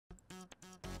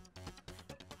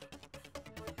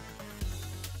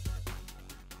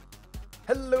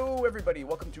Hello everybody,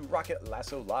 welcome to Rocket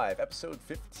Lasso Live, episode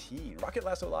 15. Rocket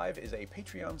Lasso Live is a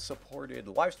Patreon-supported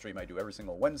live stream I do every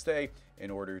single Wednesday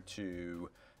in order to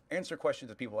answer questions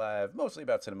that people have, mostly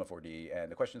about Cinema 4D,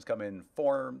 and the questions come in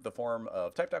the form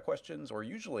of typed out questions or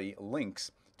usually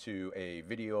links to a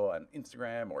video on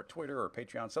Instagram or Twitter or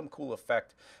Patreon, some cool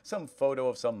effect, some photo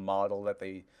of some model that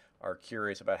they are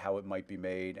curious about how it might be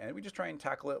made, and we just try and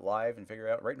tackle it live and figure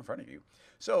it out right in front of you.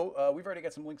 So we've already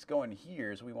got some links going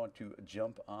here, so we want to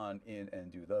jump on in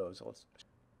and do those. So let's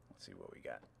see what we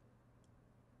got.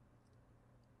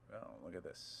 Oh, look at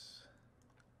this.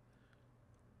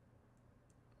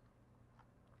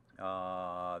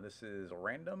 This is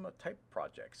random type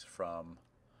projects from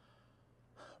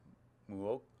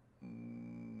Muoka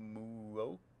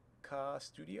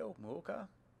Studio. Muoka?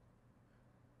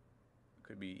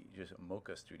 Could be just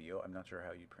Mocha Studio. I'm not sure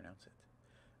how you pronounce it.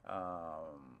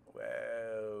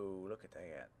 Whoa, look at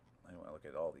that. I want to look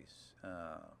at all these.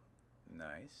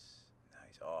 Nice.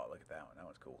 Oh, look at that one. That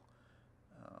one's cool.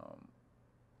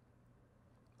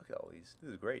 Look at all these.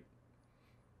 This is great.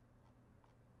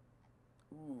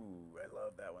 Ooh, I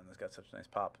love that one. It's got such a nice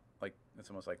pop. Like, it's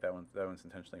almost like that one. That one's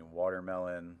intentionally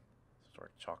watermelon,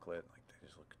 sort of chocolate. Like, they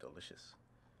just look delicious.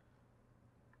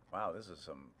 Wow, this is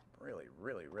some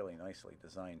really nicely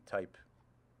designed type.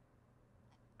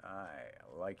 I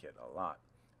like it a lot.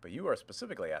 But you are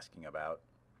specifically asking about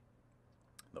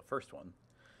the first one.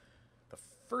 The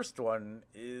first one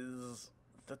is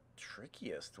the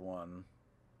trickiest one.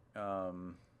 Look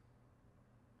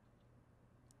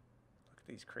at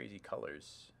these crazy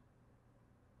colors.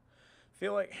 I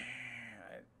feel like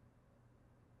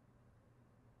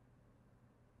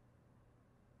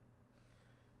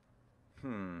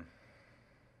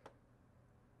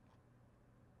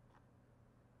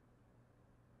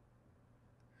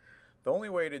the only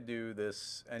way to do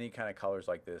this, any kind of colors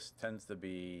like this, tends to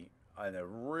be on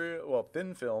a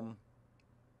thin film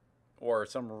or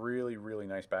some really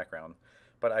nice background.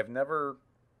 But I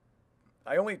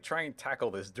only try and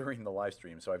tackle this during the live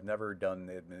stream, so I've never done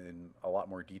it in a lot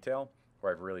more detail,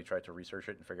 where I've really tried to research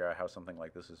it and figure out how something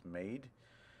like this is made.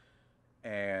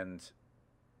 And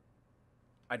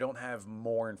I don't have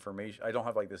more information. I don't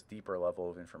have like this deeper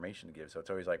level of information to give. So it's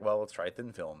always like, well, let's try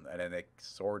thin film. And then it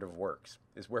sort of works,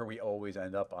 is where we always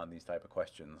end up on these type of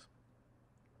questions.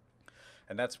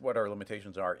 And that's what our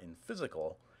limitations are in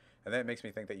physical. And then it makes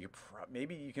me think that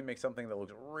maybe you can make something that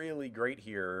looks really great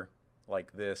here,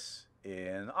 like this,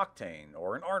 in Octane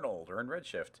or in Arnold or in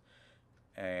Redshift.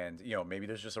 And, you know, maybe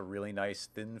there's just a really nice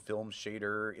thin film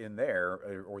shader in there,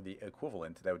 or the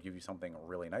equivalent, that would give you something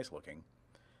really nice looking.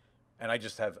 And I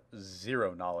just have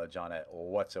zero knowledge on it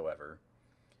whatsoever.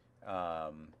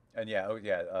 And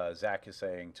yeah, Zach is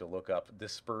saying to look up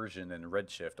dispersion and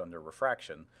redshift under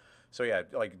refraction. So yeah,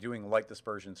 like doing light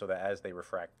dispersion so that as they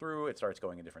refract through, it starts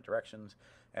going in different directions.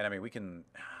 And I mean,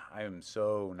 I am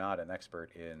so not an expert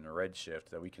in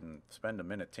redshift that we can spend a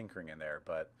minute tinkering in there,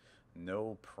 but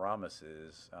no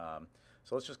promises.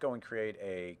 So let's just go and create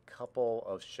a couple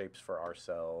of shapes for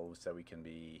ourselves that we can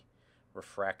be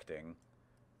refracting.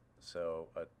 So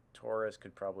a torus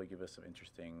could probably give us some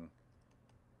interesting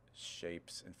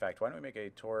shapes. In fact, why don't we make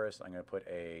a torus? I'm going to put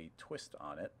a twist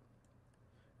on it.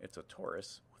 It's a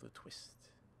torus with a twist.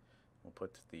 We'll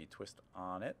put the twist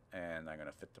on it, and I'm going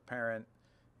to fit the parent,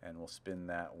 and we'll spin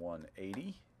that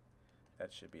 180.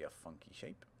 That should be a funky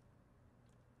shape.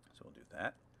 So we'll do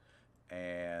that.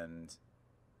 And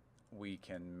we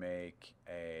can make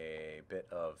a bit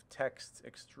of text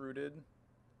extruded.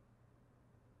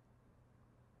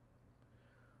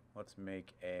 Let's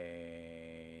make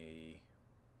a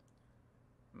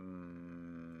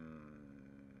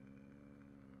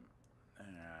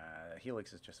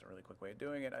helix is just a really quick way of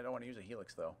doing it. I don't want to use a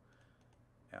helix though.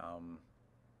 I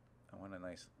want a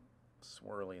nice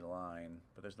swirly line,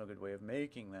 but there's no good way of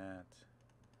making that.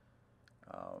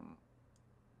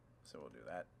 So we'll do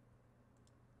that,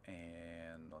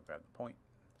 and I'll grab the point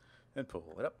and pull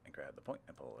it up and grab the point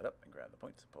and pull it up and grab the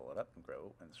points and pull it up and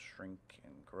grow and shrink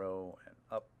and grow and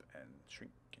up and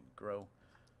shrink and grow.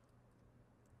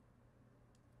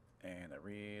 And I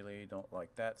really don't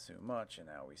like that too much, and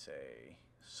now we say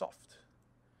soft,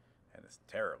 and it's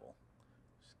terrible.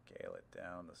 Scale it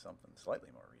down to something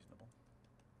slightly more reasonable,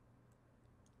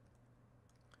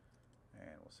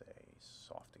 and we'll say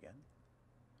soft again,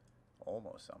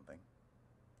 almost something.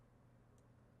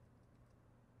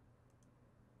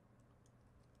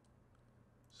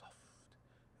 Soft,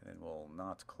 and then we'll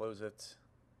not close it.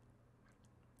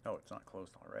 Oh, it's not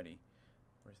closed already.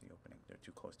 Where's the opening? They're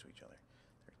too close to each other.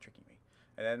 They're tricking me.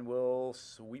 And then we'll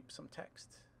sweep some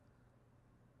text.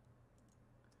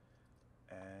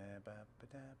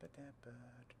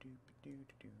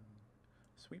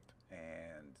 Sweep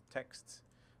and text,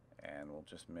 and we'll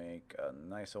just make a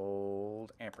nice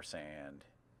old ampersand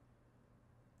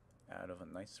out of a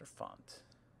nicer font.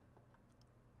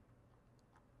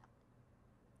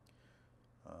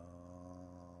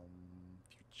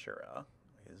 Futura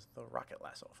is the Rocket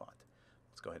Lasso font.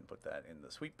 Let's go ahead and put that in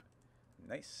the sweep.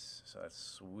 Nice. So that's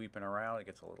sweeping around. It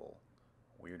gets a little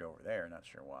weird over there. Not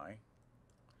sure why.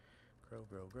 Grow,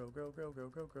 grow, grow, grow, grow, grow,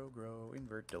 grow, grow, grow.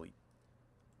 Invert, delete.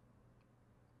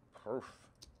 Proof.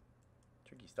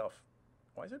 Tricky stuff.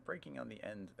 Why is it breaking on the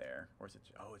end there? Or is it?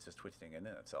 Oh, it's just twisting in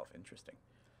itself. Interesting.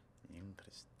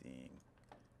 Interesting.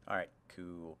 All right.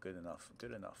 Cool. Good enough.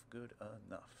 Good enough. Good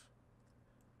enough.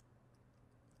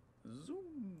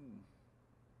 Zoom.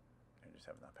 I just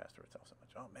have not passed through itself so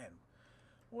much. Oh man,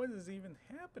 what is even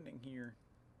happening here?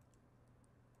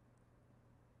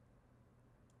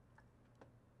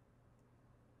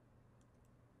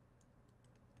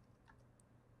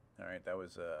 All right, that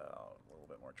was a little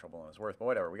bit more trouble than it's worth, but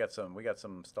whatever. We got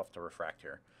some stuff to refract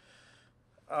here.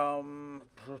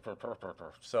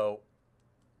 So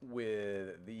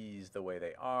with these the way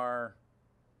they are,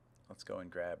 let's go and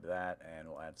grab that, and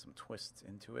we'll add some twists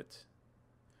into it.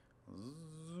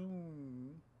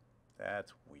 Zoom.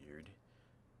 That's weird.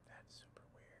 That's super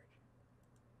weird.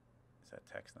 Is that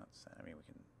text not set? I mean, we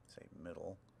can say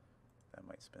middle. That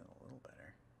might spin a little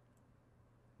better.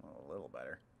 Well, a little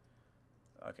better.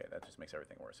 Okay, that just makes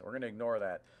everything worse. So we're going to ignore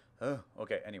that.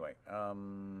 Okay, anyway.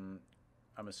 I'm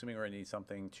assuming we're going to need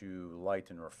something to light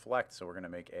and reflect, so we're going to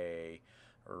make a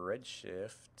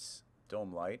Redshift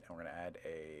dome light, and we're going to add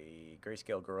a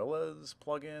Grayscale Gorillas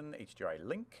plugin, HDRI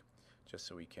link, just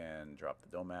so we can drop the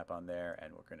dome map on there,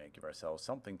 and we're going to give ourselves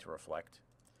something to reflect.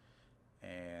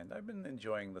 And I've been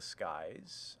enjoying the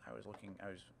skies. I was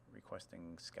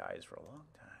requesting skies for a long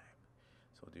time.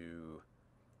 So we'll do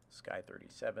sky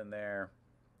 37 there,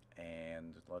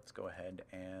 and let's go ahead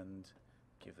and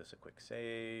give this a quick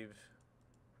save.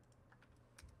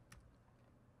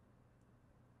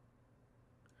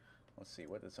 Let's see,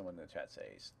 what did someone in the chat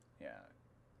say? Yeah.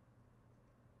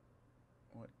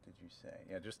 What did you say?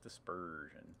 Yeah, just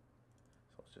dispersion.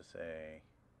 So let's just say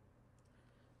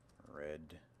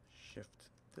Redshift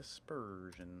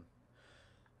dispersion.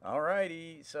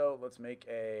 Alrighty, so let's make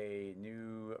a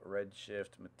new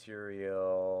Redshift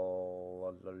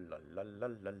material. La, la, la, la,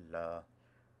 la, la.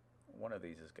 One of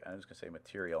these is, I'm just going to say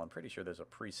material. I'm pretty sure there's a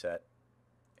preset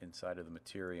inside of the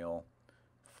material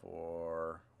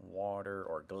for water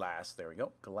or glass. There we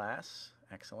go, glass.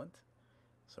 Excellent.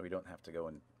 So we don't have to go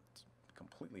and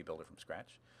completely build it from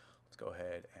scratch. Let's go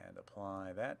ahead and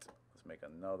apply that. Let's make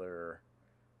another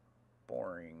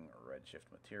boring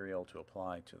Redshift material to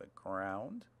apply to the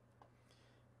ground.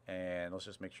 And let's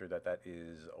just make sure that that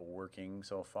is working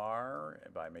so far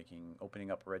by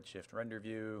opening up Redshift render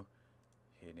view,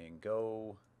 hitting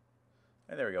go.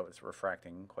 And there we go, it's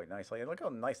refracting quite nicely. And look how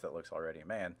nice that looks already,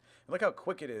 man. And look how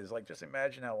quick it is. Like, just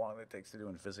imagine how long it takes to do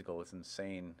in physical. It's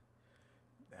insane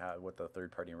what the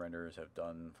third-party renderers have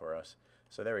done for us.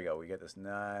 So there we go, we get this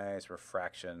nice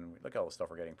refraction. Look at all the stuff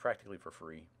we're getting practically for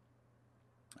free.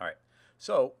 All right,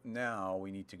 so now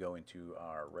we need to go into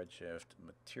our Redshift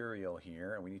material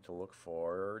here, and we need to look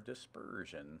for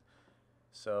dispersion.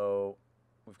 So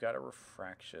we've got a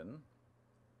refraction.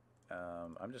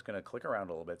 I'm just going to click around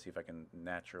a little bit, see if I can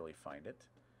naturally find it.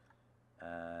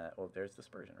 Well, there's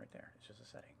dispersion right there. It's just a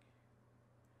setting.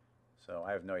 So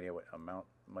I have no idea what amount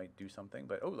might do something,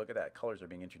 but oh, look at that. Colors are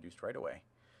being introduced right away.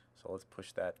 So let's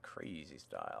push that crazy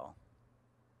style.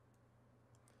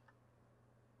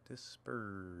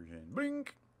 Dispersion.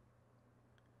 Blink!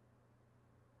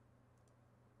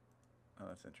 Oh,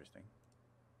 that's interesting.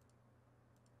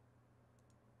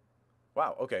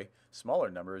 Wow, okay.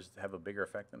 Smaller numbers have a bigger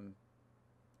effect than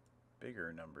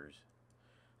bigger numbers.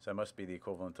 So it must be the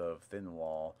equivalent of thin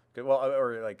wall. Well,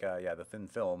 or like, yeah, the thin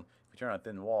film. If you turn on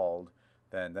thin walled,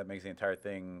 then that makes the entire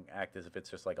thing act as if it's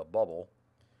just like a bubble.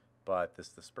 But this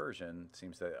dispersion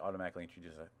seems to automatically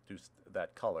introduce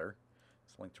that color.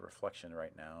 It's linked to reflection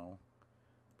right now.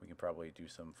 We can probably do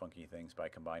some funky things by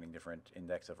combining different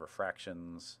index of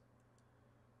refractions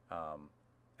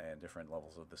and different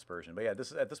levels of dispersion. But yeah,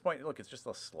 at this point, look, it's just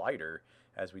a slider.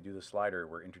 As we do the slider,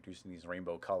 we're introducing these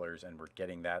rainbow colors, and we're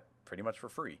getting that pretty much for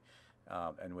free.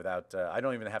 And without, I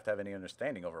don't even have to have any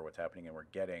understanding over what's happening, and we're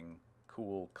getting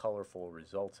cool, colorful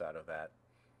results out of that.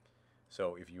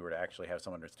 So if you were to actually have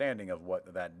some understanding of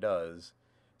what that does,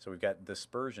 so we've got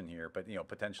dispersion here, but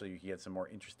potentially you can get some more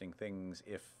interesting things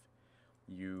if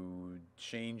you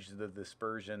change the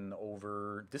dispersion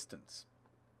over distance.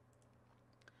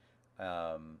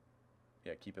 Yeah,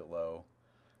 keep it low.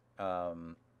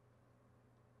 Um,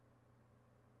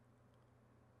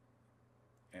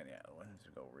 and yeah, what happens if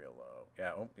we go real low?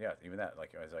 Yeah, oh, yeah, even that,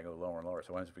 like as I go lower and lower.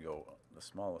 So what happens if we go the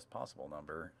smallest possible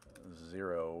number,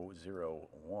 0, 0,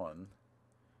 1.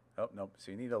 Oh, nope,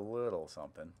 so you need a little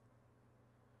something.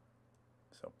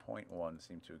 So 0.1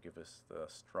 seems to give us the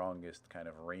strongest kind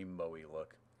of rainbowy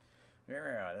look.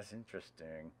 Yeah, that's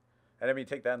interesting. And I mean,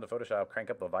 take that into Photoshop,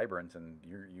 crank up the vibrance, and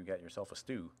you got yourself a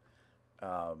stew.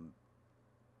 Um,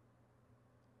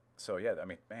 so yeah, I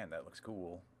mean, man, that looks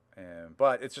cool.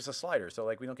 But it's just a slider, so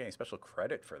like we don't get any special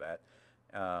credit for that.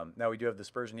 Now we do have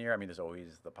dispersion here. I mean, there's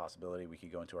always the possibility we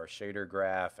could go into our shader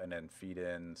graph and then feed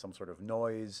in some sort of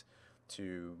noise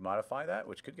to modify that,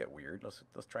 which could get weird. Let's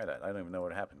try that. I don't even know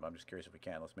what happened, but I'm just curious if we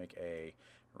can. Let's make a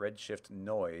Redshift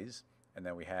noise, and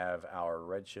then we have our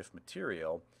Redshift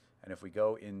material. And if we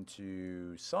go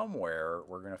into somewhere,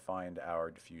 we're going to find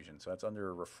our diffusion. So that's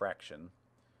under refraction,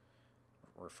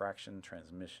 refraction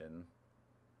transmission,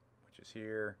 which is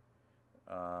here.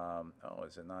 Oh,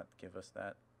 does it not give us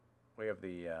that? We have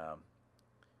the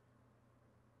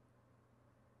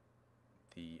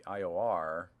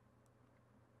IOR,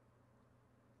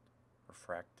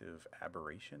 refractive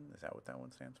aberration. Is that what that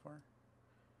one stands for?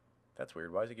 That's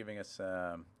weird. Why is it giving us?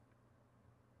 I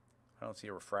don't see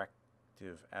a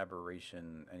refractive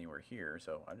aberration anywhere here,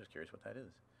 so I'm just curious what that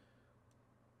is.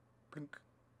 Blink.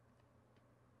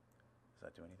 Does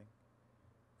that do anything?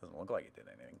 Doesn't look like it did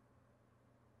anything.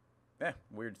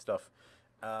 Weird stuff.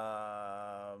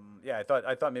 Yeah,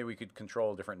 I thought maybe we could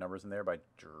control different numbers in there by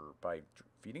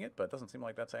feeding it, but it doesn't seem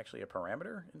like that's actually a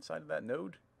parameter inside of that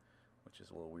node, which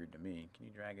is a little weird to me. Can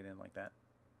you drag it in like that?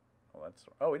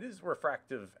 Oh, it is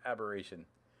refractive aberration.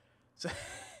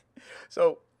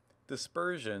 So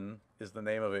dispersion is the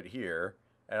name of it here,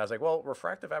 and I was like, well,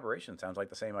 refractive aberration sounds like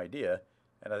the same idea,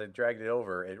 and as I dragged it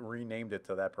over, it renamed it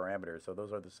to that parameter. So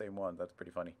those are the same ones. That's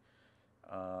pretty funny.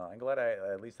 I'm glad I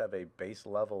at least have a base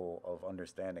level of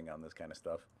understanding on this kind of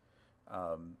stuff.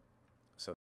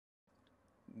 So,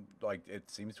 like, it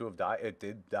seems to have died. It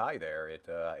did die there.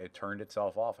 It turned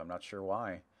itself off. I'm not sure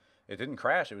why. It didn't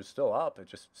crash. It was still up. It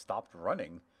just stopped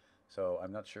running. So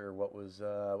I'm not sure what was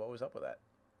up with that.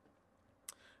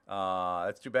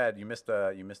 That's too bad. You missed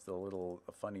a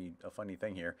funny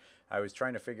thing here. I was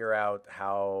trying to figure out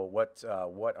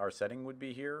what our setting would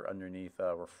be here underneath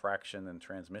refraction and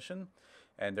transmission,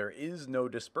 and there is no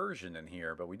dispersion in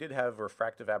here, but we did have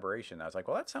refractive aberration. I was like,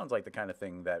 well, that sounds like the kind of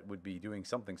thing that would be doing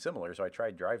something similar. So I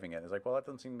tried driving it. I was like, well, that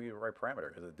doesn't seem to be the right parameter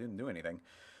because it didn't do anything.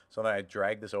 So then I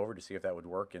dragged this over to see if that would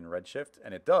work in Redshift,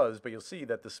 and it does. But you'll see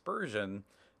that dispersion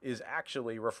is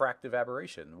actually refractive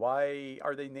aberration. Why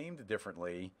are they named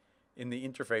differently in the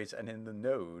interface and in the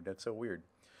node? That's so weird.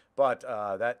 But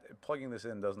that plugging this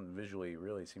in doesn't visually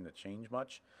really seem to change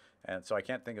much. And so I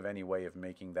can't think of any way of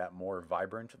making that more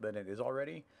vibrant than it is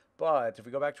already. But if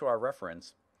we go back to our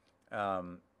reference,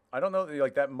 I don't know,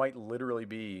 like that might literally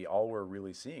be all we're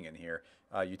really seeing in here.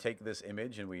 You take this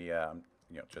image and we,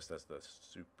 just as the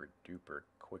super duper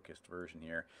quickest version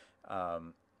here,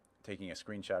 taking a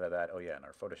screenshot of that. Oh yeah, and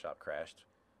our Photoshop crashed.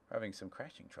 We're having some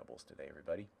crashing troubles today,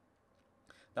 everybody.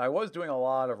 Now I was doing a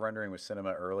lot of rendering with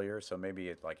Cinema earlier, so maybe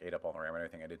it like ate up all the RAM and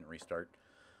everything. I didn't restart,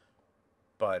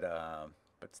 but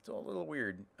still a little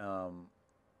weird. I'll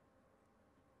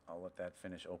let that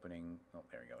finish opening. Oh,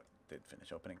 there we go. It did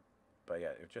finish opening. But yeah,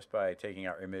 just by taking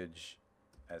our image,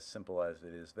 as simple as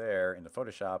it is there into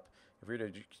Photoshop, if we were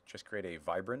to just create a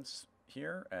vibrance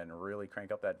here and really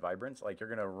crank up that vibrance, like you're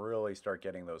gonna really start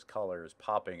getting those colors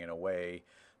popping in a way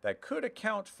that could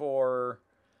account for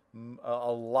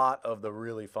a lot of the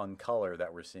really fun color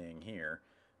that we're seeing here.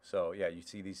 So yeah, you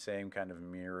see these same kind of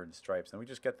mirrored stripes, and we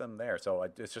just get them there. So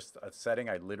it's just a setting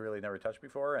I literally never touched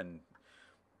before, and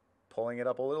pulling it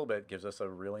up a little bit gives us a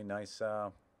really nice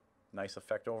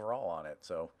effect overall on it.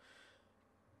 So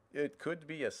it could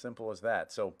be as simple as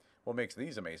that. So what makes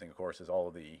these amazing, of course, is all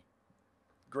of the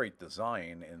great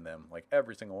design in them. Like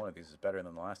every single one of these is better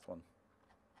than the last one.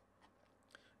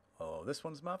 Oh, this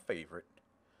one's my favorite.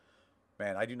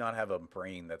 Man, I do not have a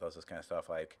brain that does this kind of stuff.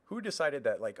 Like, who decided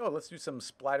that, like, oh, let's do some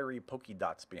splattery pokey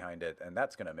dots behind it, and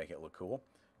that's going to make it look cool?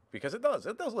 Because it does.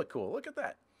 It does look cool. Look at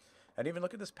that. And even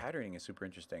look at this patterning is super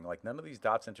interesting. Like, none of these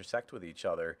dots intersect with each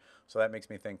other. So that makes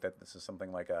me think that this is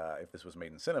something like, if this was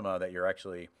made in Cinema, that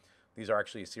these are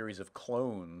actually a series of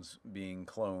clones being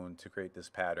cloned to create this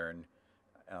pattern,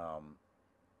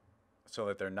 so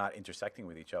that they're not intersecting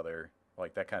with each other,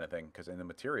 like that kind of thing. Because in the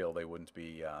material, they wouldn't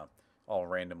be all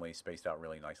randomly spaced out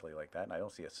really nicely like that. And I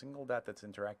don't see a single dot that's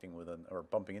interacting with or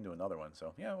bumping into another one.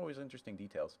 So yeah, always interesting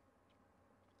details.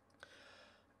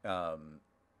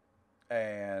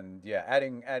 And yeah,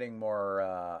 adding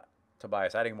more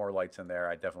Tobias adding more lights in there,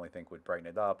 I definitely think would brighten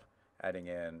it up. Adding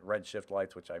in Redshift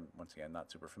lights, which I'm, once again,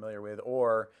 not super familiar with,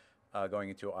 or going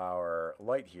into our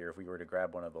light here, if we were to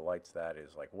grab one of the lights that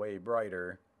is like way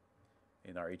brighter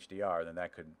in our HDR, then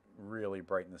that could really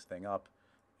brighten this thing up.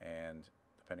 And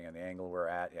depending on the angle we're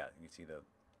at, yeah, you can see the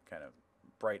kind of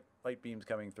bright light beams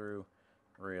coming through,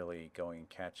 really going,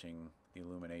 catching the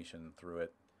illumination through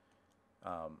it.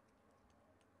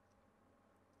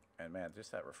 And man,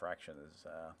 just that refraction is,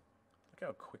 look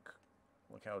how quick,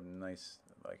 look how nice,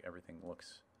 like everything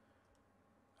looks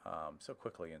so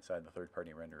quickly inside the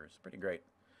third-party renderers. Pretty great.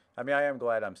 I mean, I am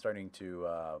glad I'm starting to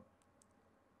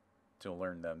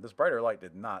learn them. This brighter light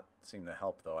did not seem to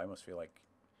help, though. I almost feel like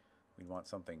we'd want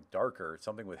something darker,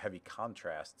 something with heavy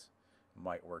contrast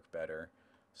might work better.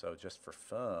 So just for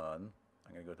fun,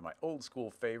 I'm going to go to my old school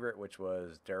favorite, which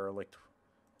was Derelict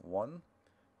 1,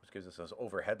 which gives us those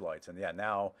overhead lights. And yeah,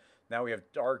 now we have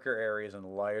darker areas and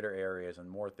lighter areas and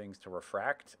more things to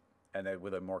refract. And then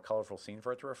with a more colorful scene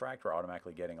for it to refract, we're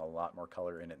automatically getting a lot more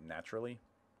color in it naturally.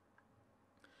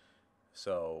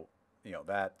 So, you know,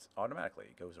 that automatically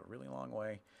goes a really long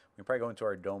way. We can probably go into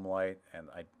our dome light, and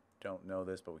I don't know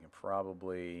this, but we can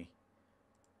probably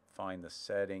find the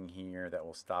setting here that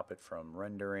will stop it from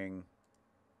rendering.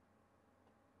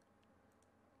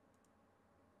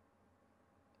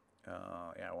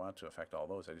 Yeah, I want it to affect all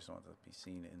those. I just want it to be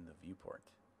seen in the viewport.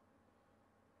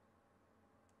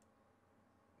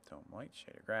 Dome light,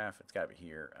 shader graph. It's got to be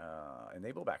here.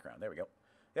 Enable background. There we go.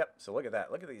 Yep. So look at that.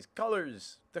 Look at these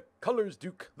colors. The colors,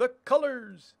 Duke. The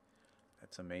colors.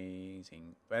 That's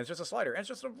amazing. And it's just a slider. And it's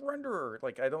just a renderer.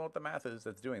 Like, I don't know what the math is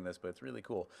that's doing this, but it's really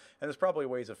cool. And there's probably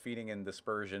ways of feeding in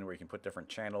dispersion where you can put different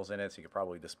channels in it. So you could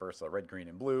probably disperse the red, green,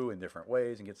 and blue in different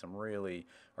ways and get some really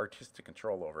artistic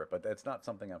control over it. But that's not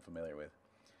something I'm familiar with.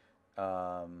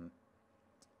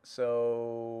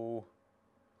 So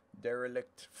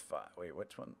Derelict 5. Wait,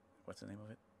 which one? What's the name of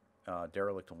it?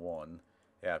 Derelict 1.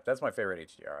 Yeah, that's my favorite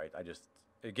HDR. I just,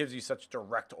 it gives you such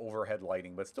direct overhead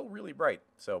lighting, but still really bright.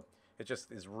 So it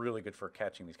just is really good for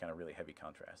catching these kind of really heavy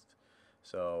contrasts.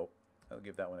 So I'll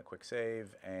give that one a quick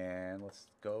save, and let's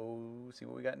go see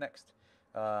what we got next.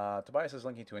 Tobias is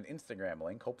linking to an Instagram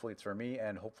link. Hopefully it's for me,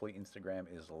 and hopefully Instagram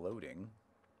is loading.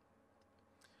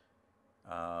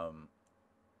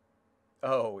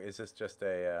 Oh, is this just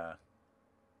a...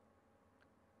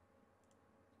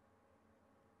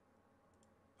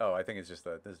 Oh, I think it's just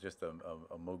this is just a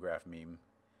MoGraph meme.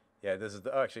 Yeah, this is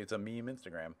actually it's a meme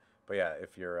Instagram. But yeah,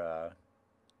 if you're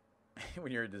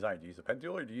when you're designing, do you use a pen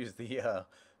tool or do you use the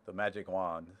magic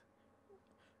wand?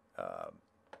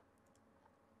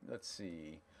 Let's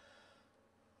see.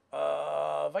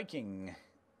 Viking.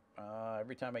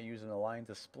 Every time I use an align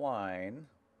to spline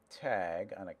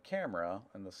tag on a camera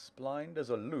and the spline does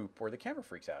a loop where the camera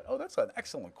freaks out. Oh, that's an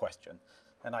excellent question.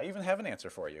 And I even have an answer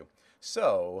for you.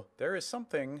 So there is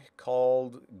something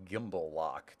called gimbal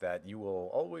lock that you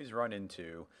will always run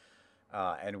into.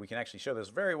 And we can actually show this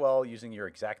very well using your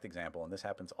exact example. And this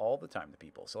happens all the time to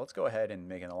people. So let's go ahead and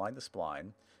make an align to spline.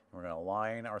 And we're going to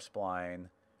align our spline,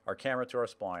 our camera to our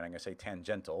spline. I'm going to say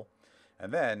tangential.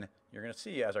 And then you're going to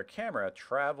see as our camera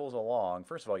travels along,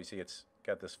 first of all, you see it's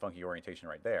got this funky orientation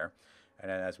right there. And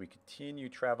then as we continue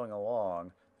traveling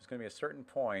along, there's going to be a certain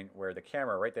point where the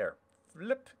camera right there,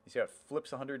 flip, you see how it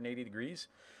flips 180 degrees?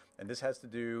 And this has to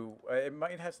do, it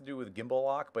might have to do with gimbal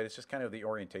lock, but it's just kind of the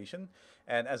orientation.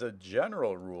 And as a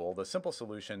general rule, the simple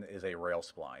solution is a rail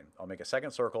spline. I'll make a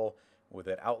second circle with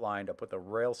it outlined. I'll put the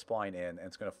rail spline in, and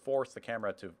it's going to force the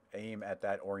camera to aim at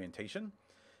that orientation.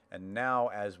 And now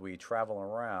as we travel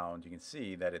around, you can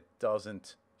see that it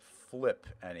doesn't flip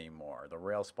anymore. The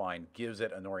rail spline gives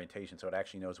it an orientation so it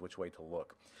actually knows which way to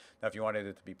look. Now if you wanted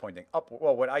it to be pointing up,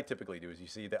 well, what I typically do is you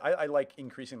see that I like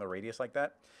increasing the radius like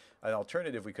that. An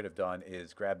alternative we could have done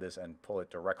is grab this and pull it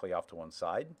directly off to one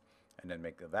side and then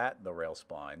make that the rail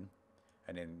spline.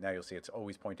 And then now you'll see it's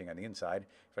always pointing on the inside.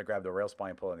 If I grab the rail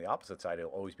spline and pull it on the opposite side,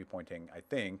 it'll always be pointing, I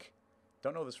think,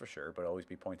 don't know this for sure, but it'll always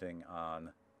be pointing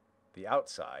on the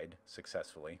outside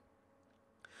successfully.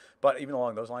 But even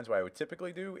along those lines, what I would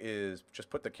typically do is just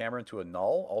put the camera into a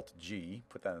null, Alt-G,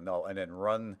 put that in a null, and then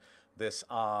run this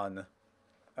on,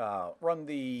 run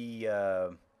the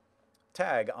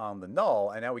tag on the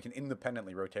null, and now we can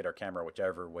independently rotate our camera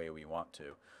whichever way we want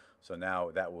to. So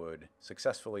now that would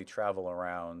successfully travel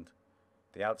around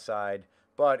the outside.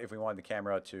 But if we wanted the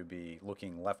camera to be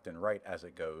looking left and right as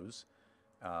it goes,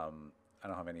 I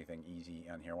don't have anything easy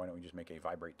on here. Why don't we just make a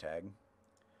vibrate tag?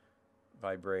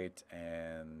 Vibrate,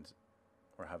 and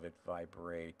or have it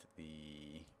vibrate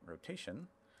the rotation.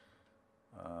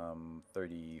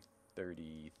 30,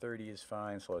 30, 30 is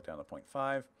fine. Slow it down to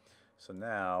 0.5. So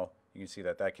now you can see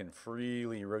that that can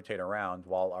freely rotate around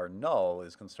while our null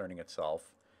is concerning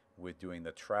itself with doing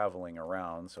the traveling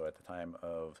around. So at the time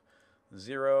of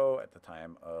 0, at the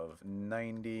time of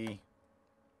 90,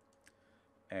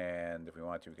 and if we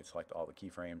want to, we could select all the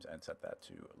keyframes and set that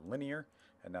to linear.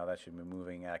 And now that should be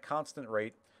moving at a constant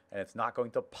rate, and it's not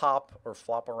going to pop or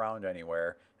flop around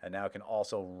anywhere. And now it can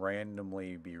also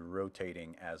randomly be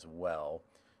rotating as well.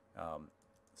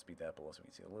 Speed that up a little so we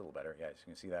can see a little better. Yeah, so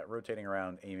you can see that rotating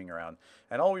around, aiming around.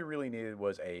 And all we really needed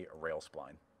was a rail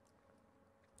spline.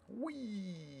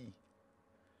 Whee!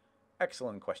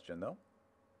 Excellent question, though.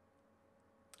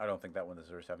 I don't think that one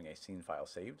deserves having a scene file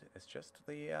saved. It's just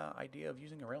the idea of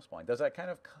using a rail spline. Does that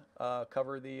kind of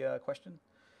cover the question?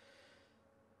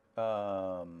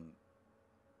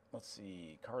 Let's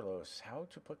see, Carlos, how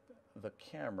to put the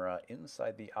camera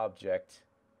inside the object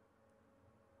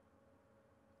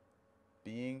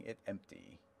being it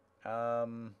empty.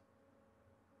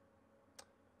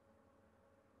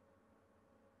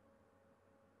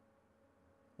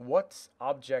 What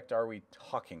object are we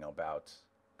talking about,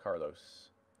 Carlos?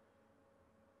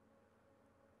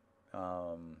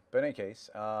 But in any case,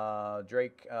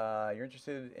 Drake, you're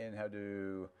interested in how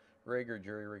to rig or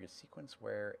jury rig a sequence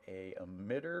where a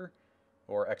emitter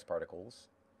or X particles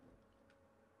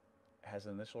has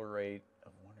an initial rate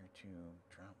of 1 or 2,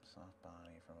 drops off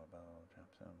body from above,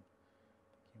 drops him,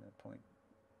 point.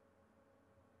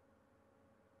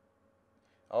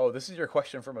 Oh, this is your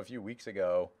question from a few weeks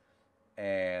ago,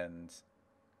 and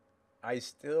I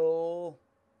still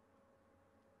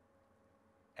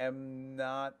am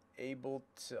not able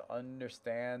to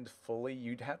understand fully.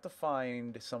 You'd have to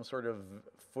find some sort of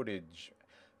footage.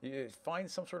 Find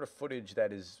some sort of footage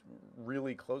that is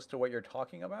really close to what you're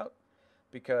talking about,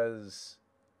 because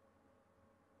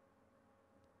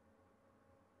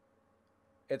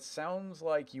it sounds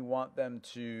like you want them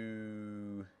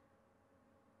to...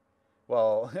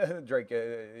 Well, Drake,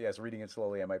 yes, reading it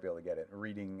slowly, I might be able to get it.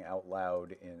 Reading out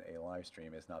loud in a live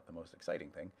stream is not the most exciting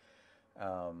thing.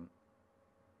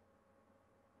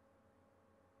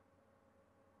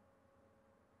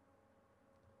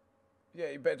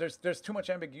 Yeah, but there's too much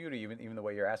ambiguity even the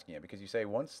way you're asking it, because you say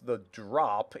once the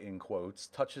drop, in quotes,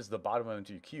 touches the bottom of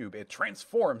your cube, it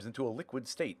transforms into a liquid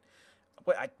state.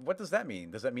 What does that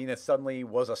mean? Does that mean it suddenly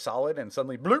was a solid and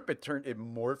suddenly bloop, it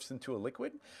morphs into a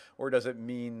liquid? Or does it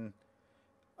mean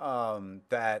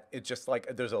that it's just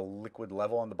like there's a liquid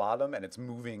level on the bottom and it's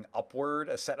moving upward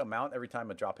a set amount every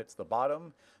time a drop hits the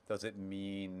bottom? Does it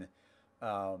mean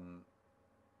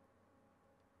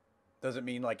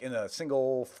like in a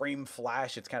single frame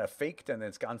flash it's kind of faked and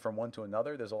it's gone from one to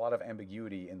another? There's a lot of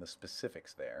ambiguity in the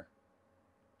specifics there.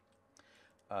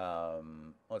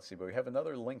 Let's see, but we have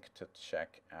another link to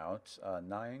check out.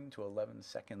 9 to 11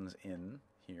 seconds in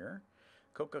here.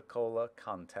 Coca-Cola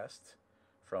contest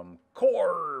from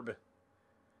Corb.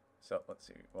 So let's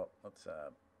see. Well, let's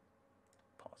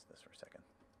pause this for a second.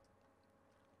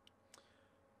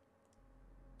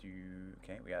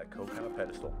 Okay, we got a Coke on a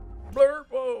pedestal. Blur!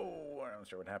 Whoa! I'm not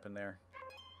sure what happened there.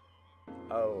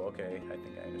 Oh, okay. I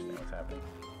think I understand what's happening.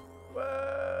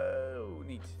 Whoa!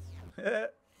 Neat.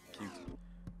 Cute.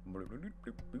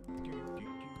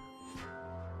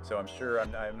 So I'm sure,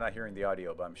 I'm not hearing the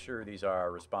audio, but I'm sure these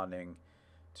are responding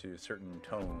to certain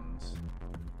tones,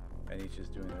 and each is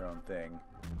doing their own thing.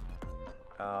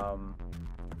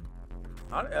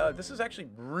 This is actually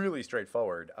really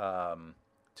straightforward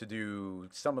to do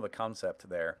some of the concept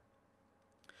there.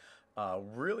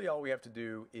 Really all we have to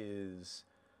do is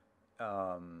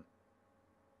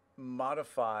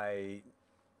modify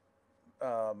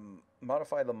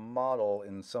the model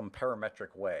in some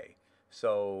parametric way.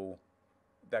 So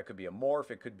that could be a morph,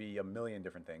 it could be a million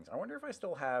different things. I wonder if I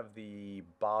still have the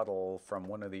bottle from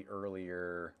one of the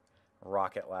earlier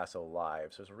Rocket Lasso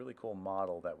lives. There's a really cool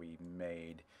model that we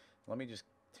made. Let me just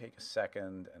take a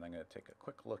second, and I'm going to take a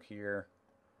quick look here,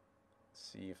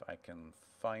 see if I can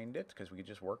find it, because we could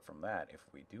just work from that if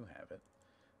we do have it.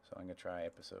 So I'm going to try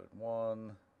episode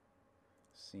 1,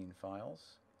 scene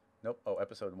files. Nope. Oh,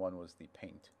 episode 1 was the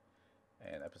paint.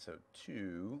 And episode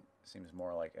 2 seems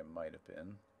more like it might have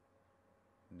been.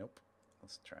 Nope.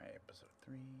 Let's try episode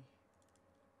 3.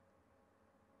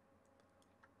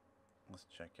 Let's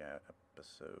check out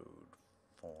episode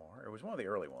 4. It was one of the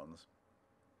early ones.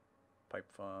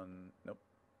 Pipe Fun. Nope.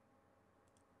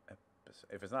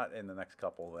 If it's not in the next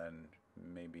couple, then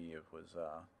maybe it was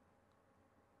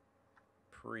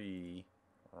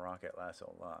pre-Rocket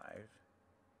Lasso Live.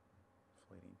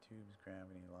 Inflating tubes,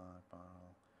 gravity, lock,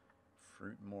 bottle,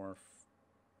 fruit morph.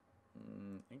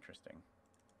 Interesting.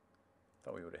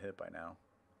 Thought we would have hit it by now.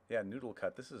 Yeah, noodle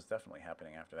cut. This is definitely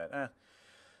happening after that.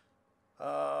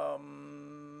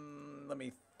 Let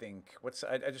me think.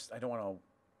 I don't want to.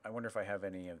 I wonder if I have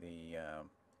any of the.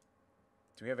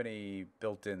 Do we have any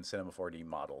built-in Cinema 4D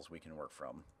models we can work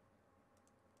from?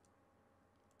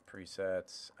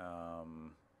 Presets,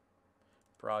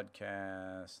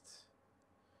 broadcast.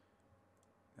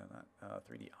 No, not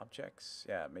 3D objects.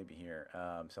 Yeah, maybe here.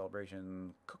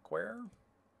 Celebration cookware.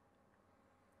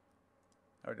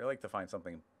 I'd like to find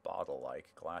something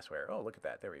bottle-like, glassware. Oh, look at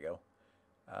that. There we go.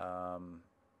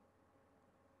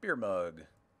 Beer mug.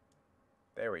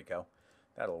 There we go.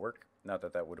 That'll work. Not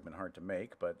that that would have been hard to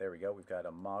make, but there we go. We've got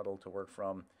a model to work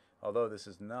from. Although this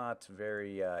is not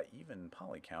very even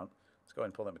poly count. Let's go ahead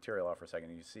and pull that material off for a second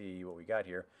and you see what we got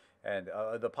here. And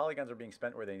the polygons are being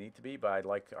spent where they need to be, but I'd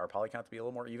like our poly count to be a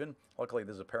little more even. Luckily,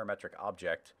 this is a parametric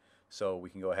object, so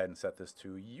we can go ahead and set this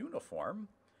to uniform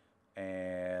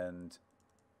and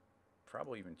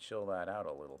probably even chill that out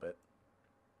a little bit.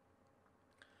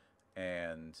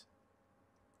 And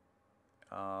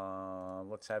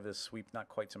let's have this sweep not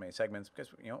quite so many segments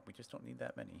because, you know, we just don't need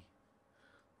that many.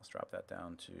 Let's drop that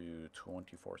down to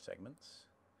 24 segments.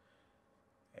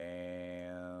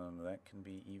 And that can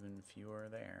be even fewer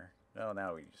there. No,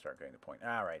 now we start getting to the point.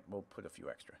 All right, we'll put a few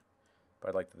extra. But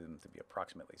I'd like them to be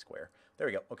approximately square. There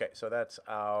we go. Okay, so that's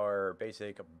our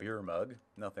basic beer mug.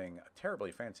 Nothing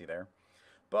terribly fancy there.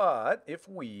 But if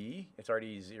it's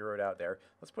already zeroed out there,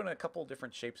 let's put in a couple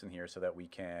different shapes in here so that we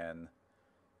can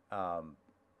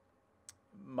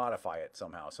modify it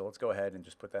somehow. So let's go ahead and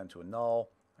just put that into a null.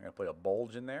 I'm going to put a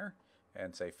bulge in there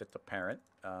and say fit the parent.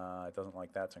 It doesn't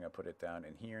like that, so I'm going to put it down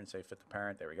in here and say fit the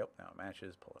parent. There we go. Now it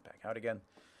matches. Pull it back out again.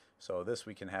 So this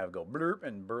we can have go blurp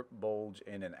and burp bulge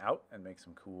in and out and make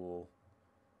some cool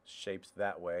shapes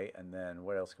that way. And then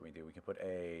what else can we do? We can put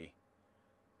a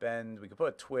bend. We could put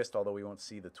a twist, although we won't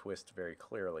see the twist very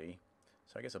clearly.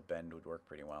 So I guess a bend would work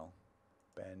pretty well.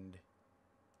 Bend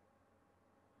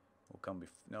will come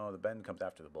no, the bend comes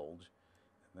after the bulge.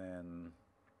 And then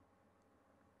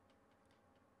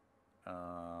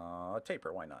a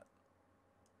taper, why not?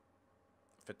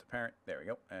 Fit the parent, there we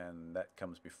go. And that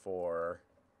comes before,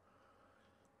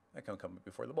 that can come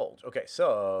before the bulge. Okay,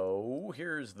 so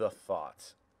here's the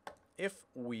thought. If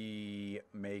we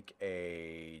make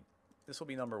this will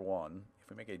be number one. If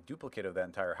we make a duplicate of that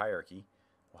entire hierarchy,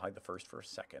 we'll hide the first for a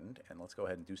second, and let's go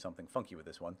ahead and do something funky with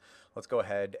this one. Let's go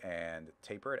ahead and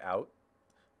taper it out,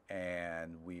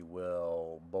 and we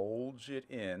will bulge it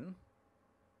in,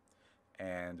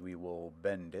 and we will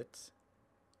bend it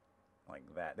like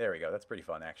that. There we go. That's pretty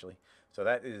fun, actually. So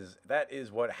that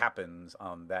is what happens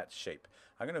on that shape.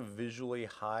 I'm going to visually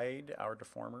hide our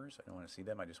deformers. I don't want to see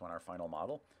them. I just want our final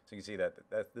model. So you can see that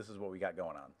this is what we got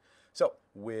going on. So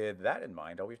with that in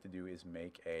mind, all we have to do is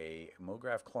make a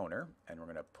MoGraph cloner, and we're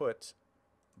going to put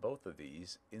both of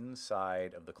these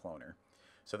inside of the cloner.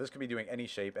 So this could be doing any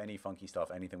shape, any funky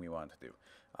stuff, anything we want to do.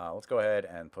 Let's go ahead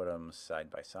and put them side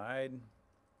by side,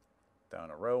 down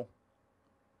a row,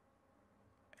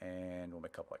 and we'll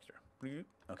make a couple extra.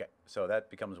 Okay, so that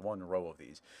becomes one row of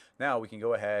these. Now we can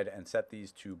go ahead and set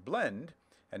these to blend,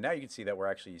 and now you can see that we're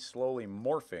actually slowly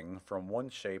morphing from one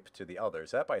shape to the other.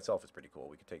 So that by itself is pretty cool.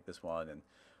 We could take this one and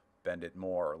bend it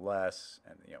more or less,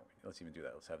 and you know, let's even do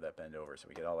that. Let's have that bend over so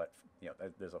we get all that. You know,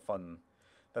 that's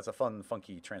a fun,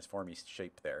 funky, transformy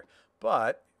shape there.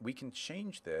 But we can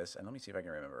change this, and let me see if I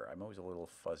can remember. I'm always a little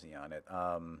fuzzy on it.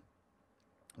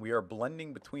 We are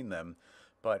blending between them,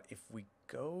 but if we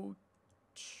go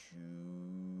to,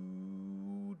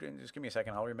 just give me a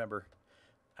second, I'll remember.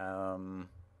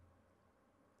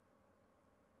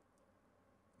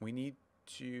 We need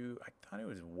to, I thought it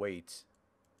was weight.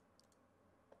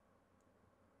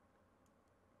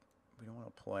 We don't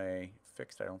want to play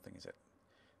fixed, I don't think is it.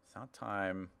 It's not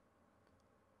time.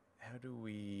 How do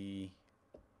we,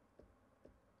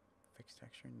 fixed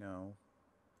texture, no.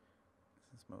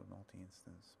 Instance mode,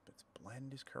 multi-instance, but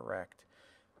blend is correct.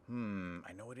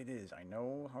 I know what it is. I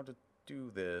know how to do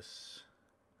this.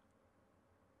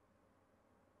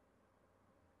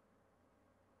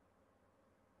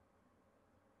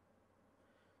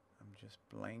 I'm just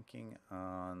blanking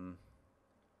on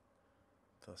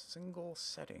the single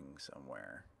setting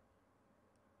somewhere.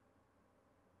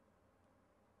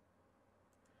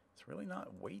 It's really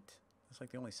not weight. It's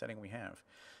like the only setting we have.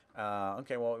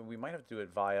 Okay, well, we might have to do it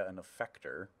via an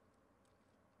effector.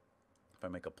 If I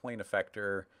make a plane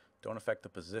effector, don't affect the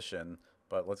position,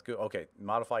 but let's go, okay,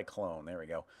 modify clone, there we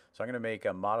go. So I'm going to make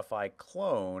a modify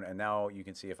clone, and now you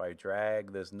can see if I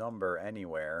drag this number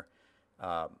anywhere,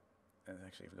 and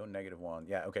actually if we go -1,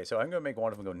 yeah, okay, so I'm going to make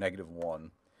one of them go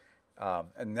 -1.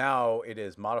 And now it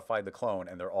is modified the clone,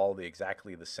 and they're all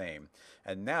exactly the same.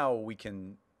 And now we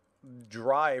can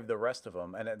drive the rest of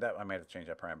them, and that I might have to change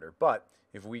that parameter. But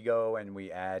if we go and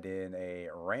we add in a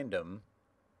random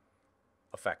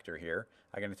effector here,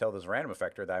 I'm going to tell this random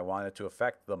effector that I want it to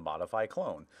affect the modify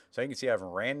clone. So you can see I've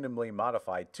randomly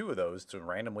modified 2 of those to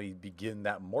randomly begin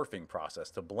that morphing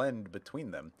process, to blend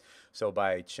between them. So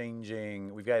by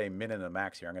changing, we've got a min and a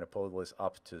max here. I'm going to pull this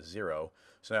up to 0.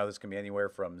 So now this can be anywhere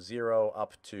from 0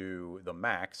 up to the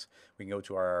max. We can go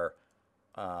to our,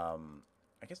 I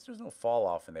guess there's no fall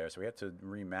off in there, so we have to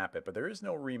remap it, but there is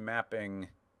no remapping.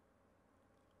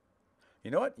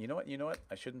 You know what?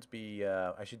 I shouldn't be,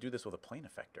 I should do this with a plane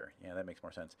effector. Yeah, that makes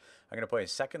more sense. I'm going to put a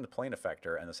second plane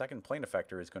effector, and the second plane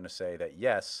effector is going to say that,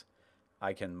 yes,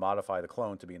 I can modify the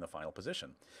clone to be in the final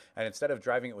position. And instead of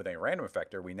driving it with a random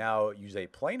effector, we now use a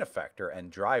plane effector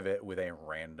and drive it with a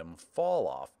random fall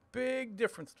off. Big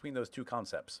difference between those two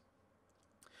concepts.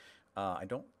 I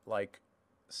don't like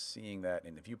seeing that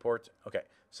in the viewport. Okay,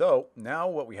 so now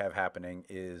what we have happening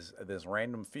is this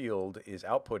random field is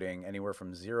outputting anywhere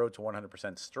from 0 to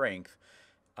 100% strength.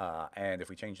 And if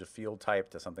we change the field type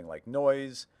to something like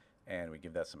noise, and we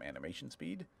give that some animation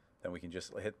speed, then we can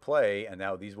just hit play, and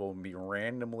now these will be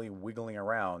randomly wiggling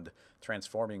around,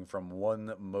 transforming from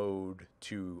one mode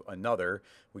to another.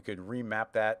 We could remap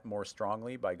that more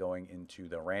strongly by going into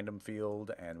the random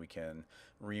field, and we can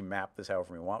remap this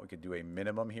however we want. We could do a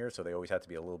minimum here, so they always have to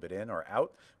be a little bit in or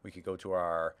out. We could go to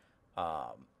our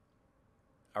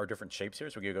different shapes here.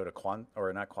 So we could go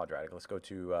to not quadratic. Let's go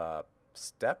to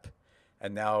step.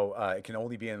 And now it can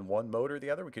only be in one mode or the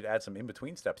other. We could add some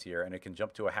in-between steps here, and it can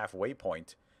jump to a halfway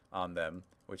point on them,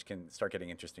 which can start getting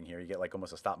interesting here. You get like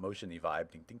almost a stop motion-y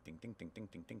vibe. Ding, ding, ding, ding, ding, ding,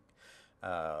 ding, ding.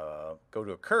 Go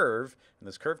to a curve, and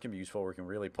this curve can be useful where we can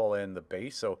really pull in the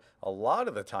base. So a lot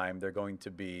of the time they're going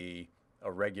to be a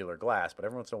regular glass, but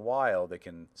every once in a while they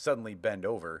can suddenly bend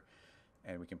over,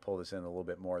 and we can pull this in a little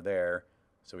bit more there.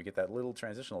 So we get that little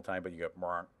transitional time, but you go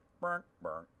burn, burn,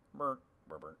 burn, burn,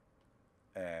 burn, burn.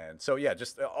 And so yeah,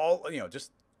 just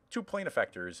just 2 plane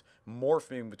effectors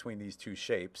morphing between these 2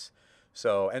 shapes.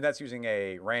 So, and that's using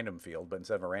a random field, but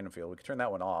instead of a random field, we could turn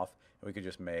that one off, and we could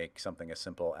just make something as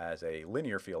simple as a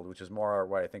linear field, which is more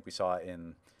what I think we saw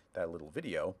in that little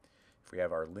video. If we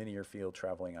have our linear field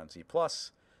traveling on Z+,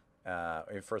 first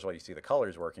of all, you see the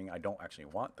colors working. I don't actually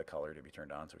want the color to be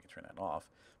turned on, so we can turn that off.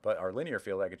 But our linear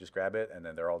field, I could just grab it, and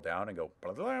then they're all down and go.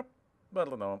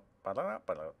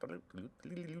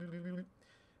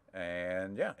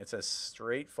 And yeah, it's as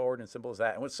straightforward and simple as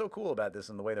that. And what's so cool about this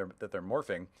and the way that they're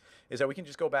morphing is that we can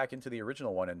just go back into the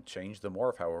original one and change the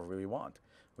morph however we want.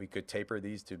 We could taper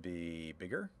these to be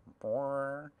bigger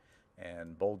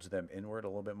and bulge them inward a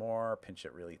little bit more, pinch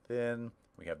it really thin.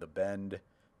 We have the bend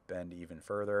even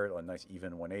further. A nice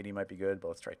even 180 might be good, but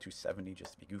let's try 270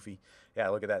 just to be goofy. Yeah,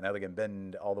 look at that. Now they can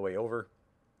bend all the way over.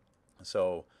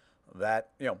 So that,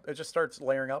 it just starts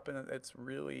layering up, and it's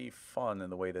really fun in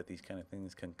the way that these kind of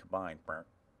things can combine.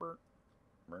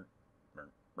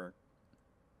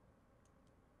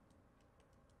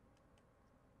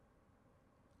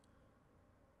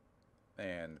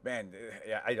 And man,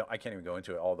 yeah, I can't even go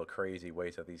into it, all the crazy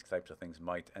ways that these types of things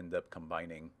might end up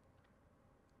combining.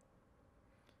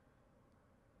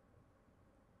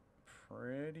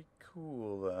 Pretty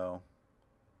cool though.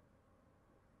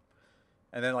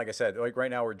 And then, like I said, like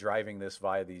right now we're driving this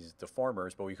via these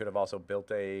deformers, but we could have also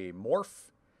built a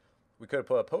morph. We could have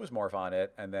put a pose morph on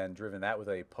it and then driven that with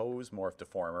a pose morph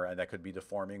deformer, and that could be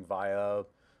deforming via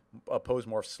a pose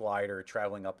morph slider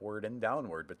traveling upward and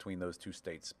downward between those 2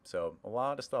 states. So a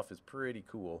lot of stuff is pretty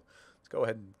cool. Let's go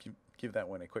ahead and give that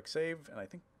one a quick save, and I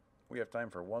think we have time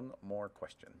for one more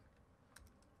question.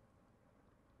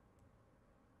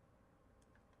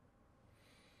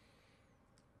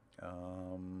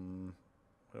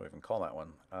 What do we even call that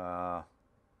one?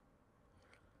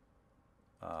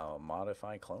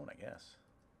 Modify clone, I guess.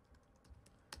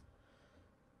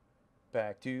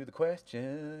 Back to the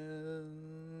questions.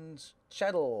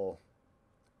 Chattel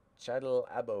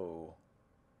Abo.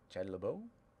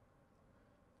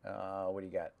 What do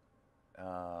you got?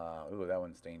 Ooh, that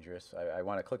one's dangerous. I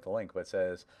want to click the link, but it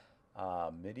says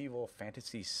medieval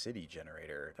fantasy city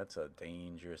generator. That's a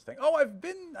dangerous thing. Oh, I've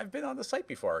been on the site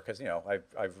before because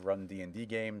I've run D&D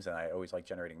games, and I always like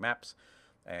generating maps.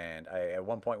 And I at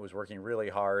one point was working really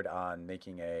hard on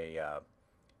making a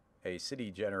city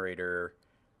generator,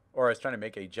 or I was trying to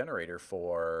make a generator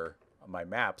for my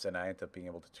maps, and I ended up being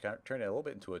able to turn it a little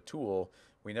bit into a tool.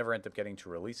 We never ended up getting to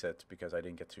release it because I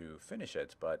didn't get to finish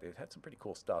it, but it had some pretty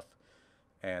cool stuff.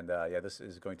 And yeah, this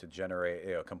is going to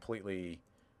generate completely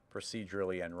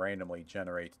procedurally and randomly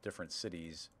generate different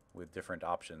cities with different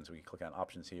options. We click on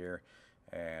options here,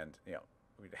 and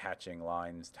hatching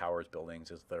lines, towers,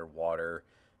 buildings. Is there water?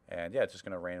 And yeah, it's just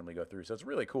going to randomly go through. So it's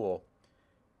really cool.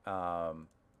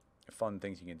 Fun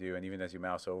things you can do. And even as you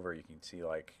mouse over, you can see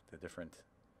like the different,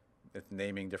 it's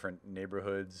naming different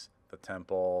neighborhoods, the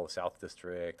Temple, South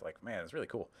District. Like, man, it's really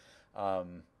cool.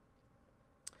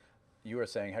 You were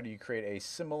saying, how do you create a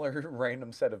similar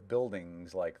random set of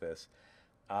buildings like this?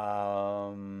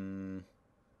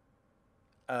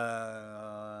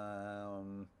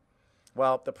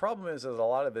 Well, the problem is a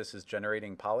lot of this is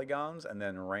generating polygons and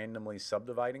then randomly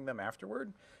subdividing them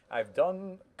afterward. I've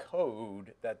done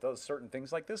code that does certain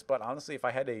things like this, but honestly, if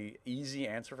I had a easy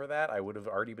answer for that, I would have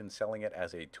already been selling it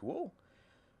as a tool,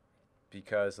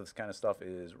 because this kind of stuff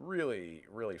is really,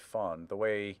 really fun. The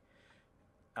way,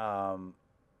 having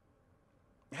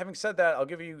said that, I'll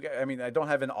give you, I mean, I don't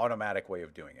have an automatic way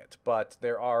of doing it, but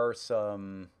there are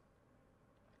some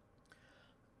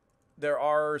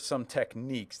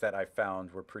techniques that I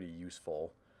found were pretty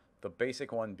useful. The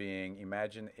basic one being,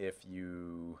 imagine if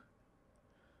you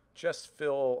just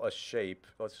fill a shape.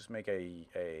 Let's just make a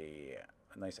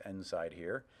nice end side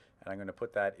here. And I'm going to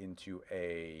put that into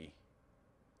a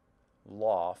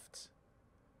loft.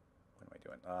 What am I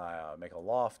doing? Make a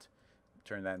loft,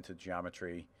 turn that into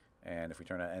geometry. And if we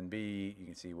turn on NB, you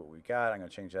can see what we've got. I'm going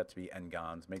to change that to be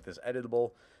n-gons, make this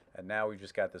editable. And now we've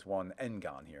just got this one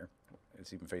n-gon here.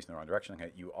 It's even facing the wrong direction. I'm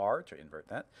going to hit UR to invert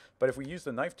that. But if we use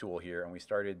the knife tool here and we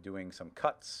started doing some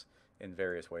cuts in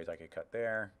various ways, I could cut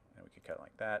there, and we could cut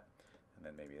like that. And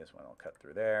then maybe this one will cut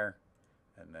through there.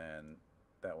 And then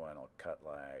that one will cut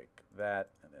like that.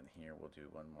 And then here we'll do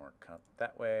one more cut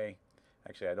that way.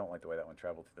 Actually, I don't like the way that one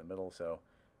traveled through the middle, so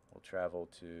we'll travel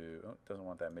to, oh, it doesn't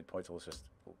want that midpoint, so let's just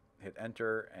hit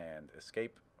enter and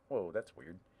escape. Whoa, that's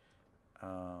weird.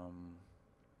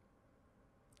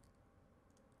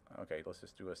 Okay, let's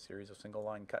just do a series of single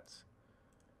line cuts.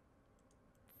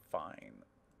 Fine,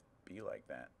 be like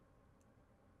that.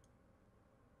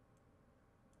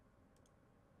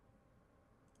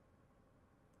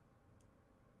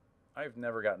 I've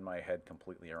never gotten my head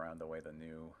completely around the way the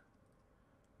new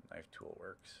knife tool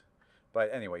works. But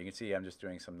anyway, you can see I'm just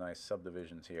doing some nice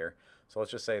subdivisions here. So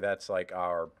let's just say that's like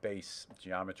our base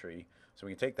geometry. So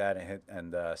we can take that and hit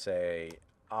and say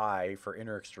I for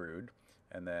inner extrude,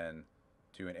 and then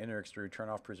do an inner extrude, turn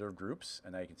off preserve groups,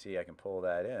 and now you can see I can pull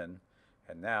that in.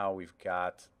 And now we've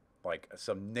got like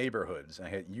some neighborhoods. And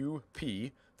I hit UP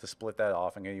to split that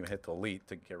off. I'm going to even hit delete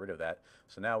to get rid of that.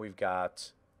 So now we've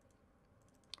got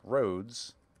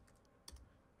roads.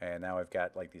 And now I've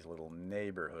got like these little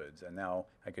neighborhoods. And now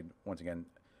I could, once again,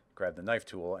 grab the knife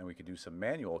tool and we could do some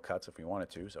manual cuts if we wanted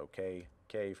to. So K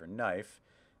for knife.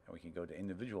 And we can go to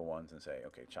individual ones and say,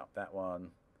 okay, chop that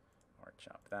one, or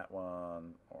chop that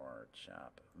one, or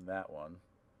chop that one.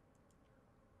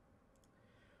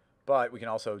 But we can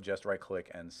also just right click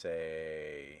and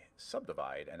say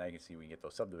subdivide. And now you can see we get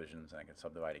those subdivisions, and I can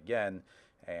subdivide again.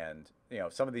 And you know,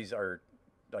 some of these are,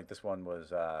 like this one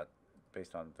was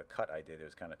based on the cut I did, it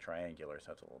was kind of triangular, so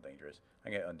that's a little dangerous.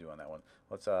 I'm going to undo on that one.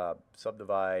 Let's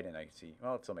subdivide, and I can see,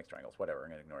 well, it still makes triangles, whatever, I'm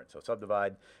going to ignore it. So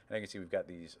subdivide, and I can see we've got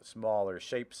these smaller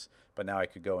shapes, but now I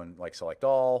could go and like select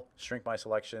all, shrink my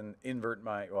selection, invert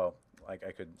my, well, like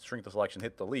I could shrink the selection,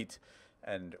 hit delete,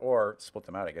 and or split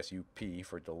them out, I guess, UP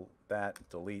for that,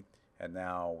 delete, and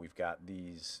now we've got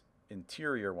these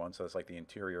interior ones, so it's like the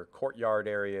interior courtyard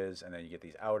areas, and then you get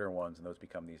these outer ones, and those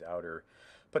become these outer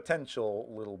potential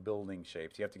little building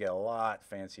shapes. You have to get a lot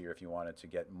fancier if you wanted to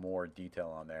get more detail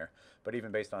on there. But even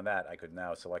based on that, I could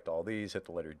now select all these, hit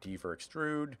the letter D for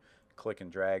extrude, click and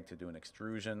drag to do an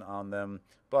extrusion on them.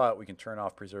 But we can turn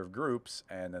off preserve groups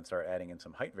and then start adding in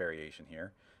some height variation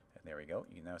here. And there we go.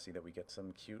 You can now see that we get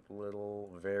some cute little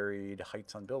varied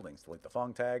heights on buildings. Delete the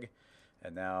Fong tag.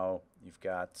 And now you've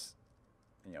got,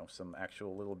 you know, some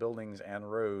actual little buildings and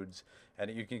roads, and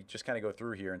you can just kind of go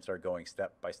through here and start going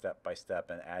step by step by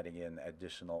step and adding in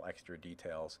additional extra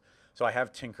details. So I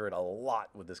have tinkered a lot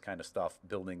with this kind of stuff,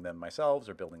 building them myself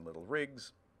or building little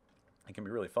rigs. It can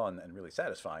be really fun and really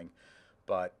satisfying,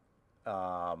 but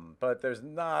there's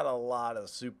not a lot of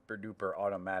super duper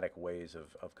automatic ways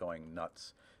of going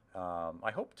nuts.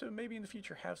 I hope to maybe in the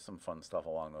future have some fun stuff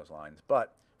along those lines,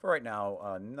 but for right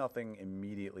now, nothing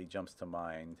immediately jumps to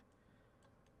mind.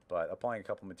 But applying a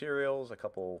couple materials, a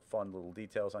couple fun little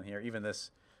details on here. Even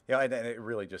this, you know, and it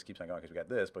really just keeps on going because we got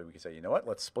this. But we can say, you know what,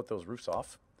 let's split those roofs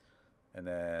off. And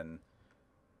then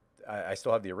I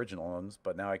still have the original ones,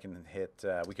 but now I can hit,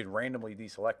 we could randomly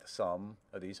deselect some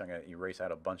of these. So I'm going to erase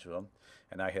out a bunch of them.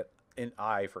 And I hit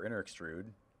I for inner extrude.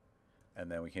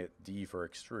 And then we can hit D for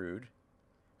extrude.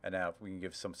 And now we can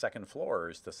give some second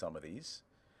floors to some of these.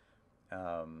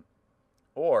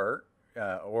 Or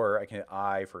or I can hit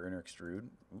I for inner extrude,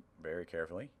 very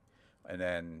carefully, and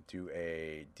then do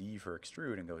a D for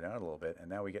extrude and go down a little bit. And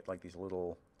now we get like these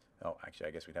little, oh, actually,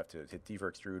 I guess we'd have to hit D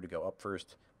for extrude to go up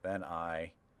first, then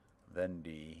I, then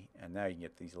D. And now you can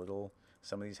get these little,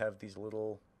 some of these have these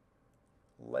little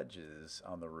ledges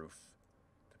on the roof,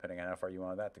 depending on how far you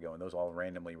want that to go. And those all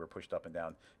randomly were pushed up and down.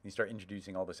 And you start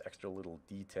introducing all this extra little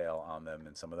detail on them,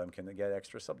 and some of them can get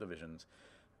extra subdivisions.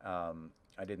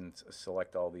 I didn't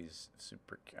select all these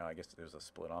super, I guess there's a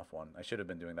split off one. I should have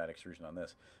been doing that extrusion on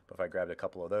this, but if I grabbed a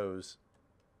couple of those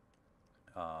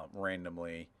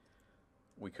randomly,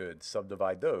 we could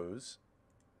subdivide those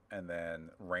and then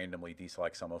randomly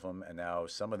deselect some of them, and now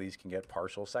some of these can get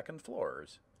partial second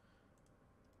floors.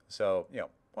 So, you know,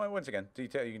 once again,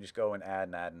 detail, you can just go and add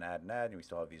and add and add and add, and we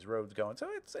still have these roads going, so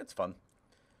it's fun.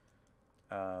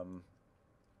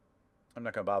 I'm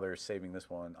not going to bother saving this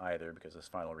one either because this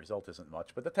final result isn't much,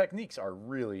 but the techniques are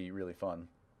really, really fun.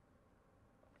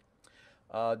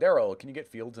 Daryl, can you get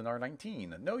fields in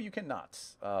R19? No, you cannot.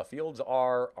 Fields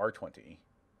are R20.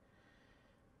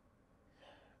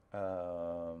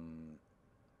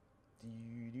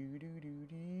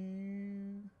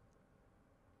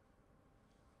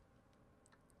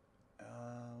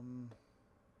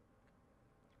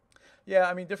 Yeah,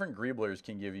 I mean, different greeblers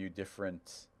can give you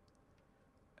different...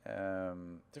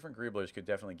 different greeblers could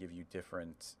definitely give you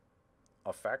different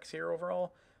effects here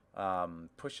overall.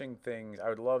 Pushing things, I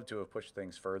would love to have pushed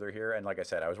things further here. And like I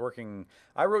said,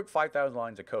 I wrote 5,000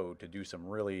 lines of code to do some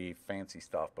really fancy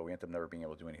stuff, but we ended up never being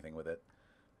able to do anything with it.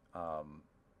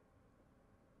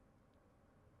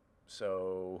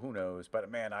 So who knows? But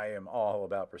man, I am all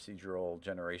about procedural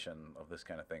generation of this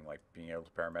kind of thing, like being able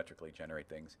to parametrically generate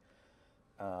things.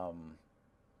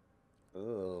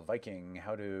 Viking,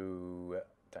 how to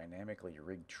dynamically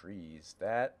rig trees.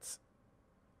 That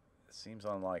seems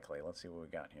unlikely. Let's see what we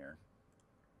got here.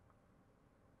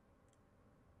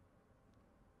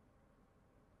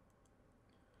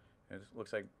 It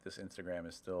looks like this Instagram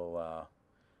is still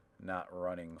not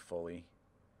running fully.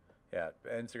 Yeah,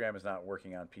 Instagram is not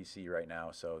working on PC right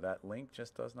now, so that link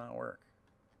just does not work.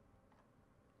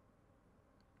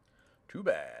 Too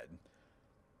bad.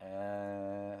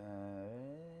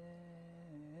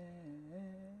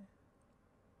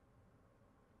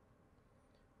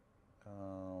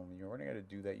 You're learning how to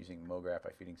do that using MoGraph by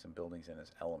feeding some buildings in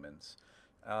as elements.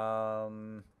 Yeah,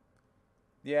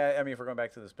 I mean, if we're going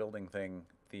back to this building thing,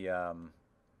 you're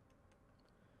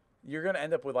going to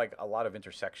end up with like a lot of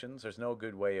intersections. There's no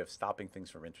good way of stopping things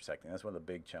from intersecting. That's one of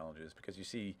the big challenges, because you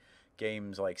see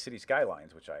games like City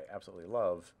Skylines, which I absolutely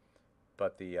love,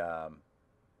 but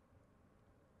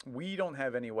we don't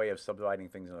have any way of subdividing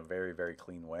things in a very, very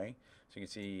clean way. So you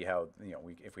can see how, you know,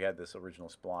 if we had this original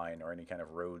spline or any kind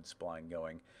of road spline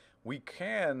going, we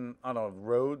can, on a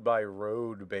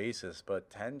road-by-road basis,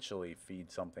 potentially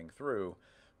feed something through.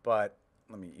 But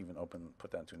let me even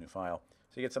put that into a new file.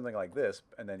 So you get something like this,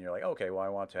 and then you're like, okay, well, I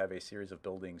want to have a series of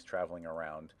buildings traveling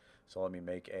around. So let me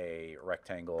make a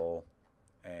rectangle,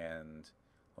 and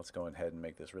let's go ahead and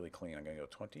make this really clean. I'm going to go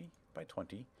 20 by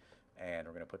 20. And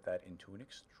we're going to put that into an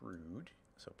extrude,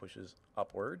 so it pushes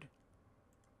upward.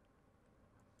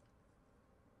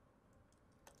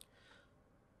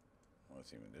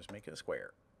 Let's even just make it a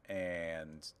square.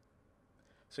 And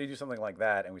so you do something like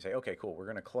that, and we say, okay, cool, we're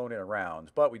going to clone it around,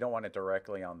 but we don't want it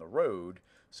directly on the road,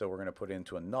 so we're going to put it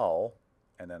into a null,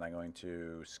 and then I'm going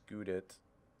to scoot it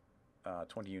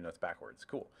 20 units backwards.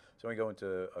 Cool. So we go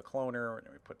into a cloner, and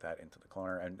we put that into the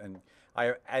cloner, and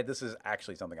this is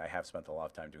actually something I have spent a lot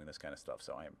of time doing, this kind of stuff,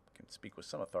 so I can speak with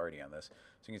some authority on this.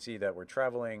 So you can see that we're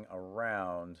traveling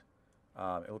around.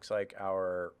 It looks like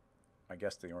I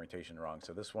guess the orientation wrong.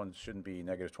 So this one shouldn't be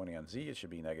 -20 on Z, it should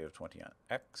be -20 on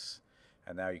X.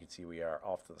 And now you can see we are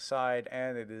off to the side,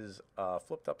 and it is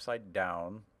flipped upside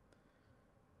down.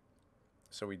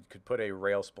 So we could put a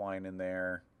rail spline in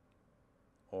there.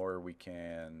 Or we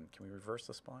can we reverse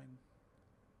the spline?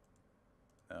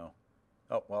 No.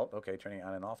 Oh, well, okay, turning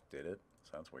on and off did it.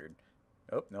 Sounds weird.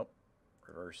 Oh, nope.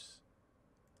 Reverse.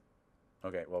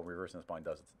 Okay, well, reversing the spline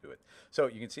does do it. So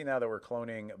you can see now that we're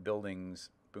cloning buildings,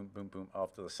 boom, boom, boom,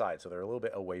 off to the side. So they're a little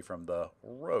bit away from the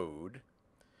road.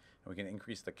 And we can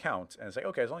increase the count and say,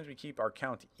 okay, as long as we keep our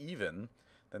count even,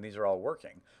 then these are all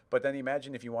working. But then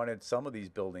imagine if you wanted some of these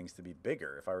buildings to be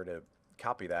bigger. If I were to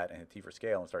copy that and hit T for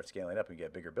scale and start scaling up and get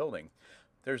a bigger building,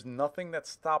 there's nothing that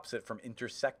stops it from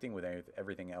intersecting with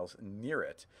everything else near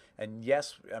it. And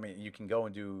yes, I mean, you can go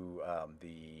and do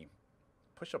the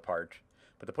push apart,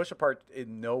 but the push apart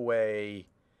in no way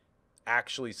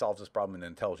actually solves this problem in an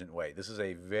intelligent way. This is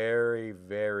a very,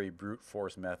 very brute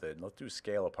force method. Let's do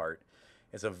scale apart.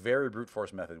 It's a very brute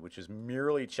force method, which is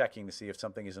merely checking to see if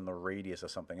something is in the radius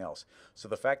of something else. So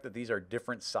the fact that these are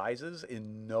different sizes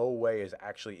in no way is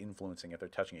actually influencing if they're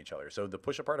touching each other. So the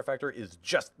push-apart effector is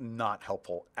just not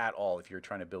helpful at all if you're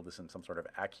trying to build this in some sort of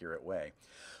accurate way.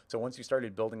 So once you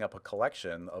started building up a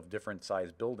collection of different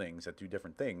size buildings that do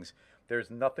different things, there's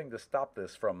nothing to stop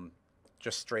this from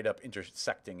just straight up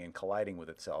intersecting and colliding with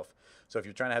itself. So if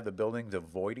you're trying to have the buildings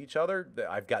avoid each other,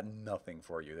 I've got nothing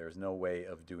for you. There's no way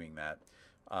of doing that.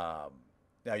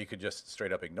 Now you could just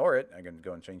straight up ignore it. I can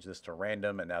go and change this to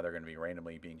random, and now they're going to be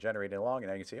randomly being generated along. And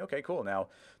now you can see, okay, cool. Now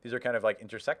these are kind of like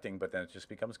intersecting, but then it just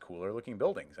becomes cooler looking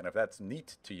buildings. And if that's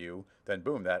neat to you, then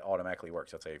boom, that automatically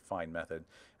works. That's a fine method.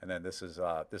 And then this is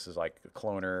like a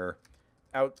cloner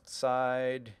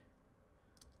outside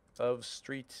of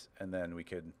street, and then we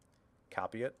could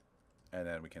copy it, and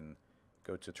then we can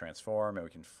go to transform, and we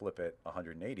can flip it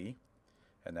 180.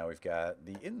 And now we've got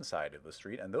the inside of the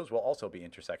street, and those will also be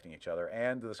intersecting each other,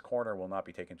 and this corner will not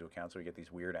be taken into account, so we get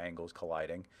these weird angles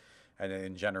colliding. And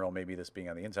in general, maybe this being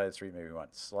on the inside of the street, maybe we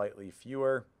want slightly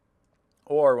fewer.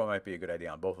 Or what might be a good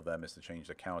idea on both of them is to change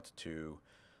the count to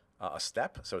a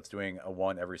step, so it's doing a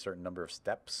one every certain number of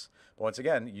steps. But once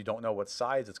again, you don't know what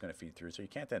size it's going to feed through, so you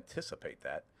can't anticipate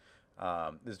that.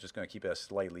 This is just going to keep a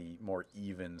slightly more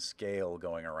even scale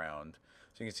going around.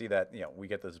 So you can see that, you know, we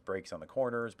get those breaks on the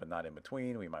corners, but not in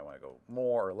between. We might want to go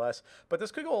more or less. But this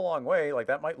could go a long way. Like,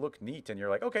 that might look neat, and you're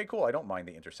like, okay, cool, I don't mind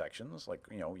the intersections. Like,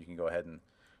 you know, you can go ahead and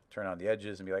turn on the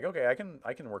edges and be like, okay,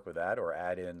 I can work with that, or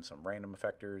add in some random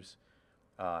effectors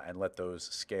and let those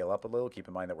scale up a little. Keep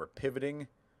in mind that we're pivoting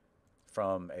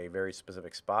from a very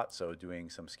specific spot, so doing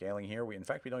some scaling here. In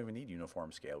fact, we don't even need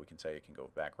uniform scale. We can say it can go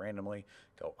back randomly,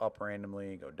 go up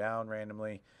randomly, go down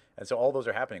randomly. And so all those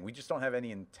are happening. We just don't have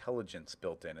any intelligence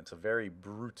built in. It's a very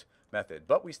brute method,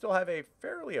 but we still have a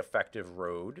fairly effective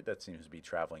road that seems to be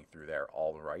traveling through there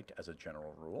all right as a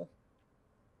general rule.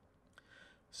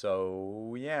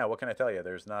 So yeah, what can I tell you?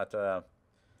 There's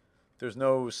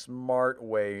no smart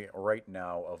way right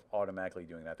now of automatically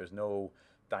doing that. There's no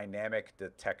dynamic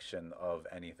detection of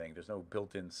anything. There's no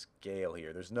built-in scale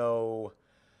here. There's no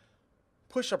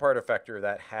push-apart effector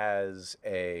that has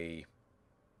a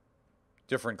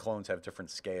different clones have different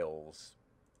scales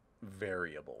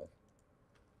variable.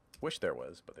 Wish there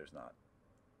was, but there's not.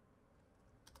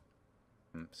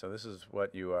 So this is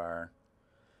what you are.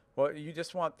 Well, you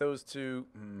just want those to.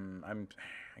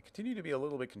 I continue to be a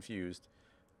little bit confused.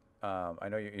 I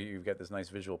know you've got this nice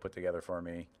visual put together for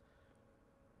me,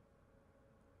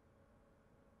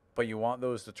 but you want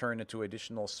those to turn into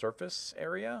additional surface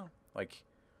area, like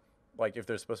if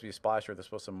there's supposed to be a splash, or they're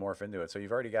supposed to morph into it. So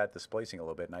you've already got displacing a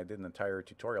little bit, and I did an entire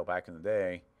tutorial back in the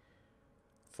day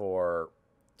for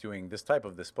doing this type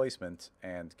of displacement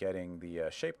and getting the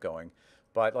shape going.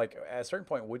 But like at a certain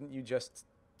point, wouldn't you just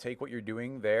take what you're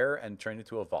doing there and turn it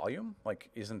to a volume? Like,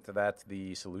 isn't that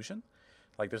the solution?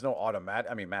 Like, there's no automatic.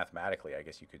 I mean, mathematically, I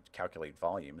guess you could calculate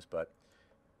volumes, but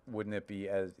wouldn't it be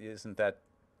isn't that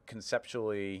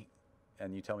conceptually?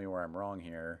 And you tell me where I'm wrong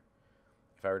here.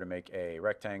 If I were to make a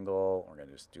rectangle, we're going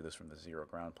to just do this from the 0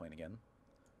 ground plane again.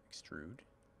 Extrude.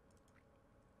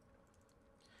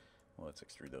 Well, let's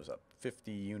extrude those up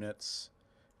 50 units.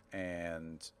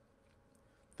 And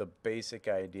the basic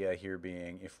idea here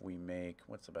being, if we make,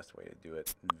 what's the best way to do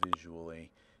it visually?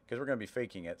 Because we're going to be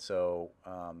faking it, so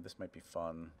this might be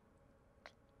fun.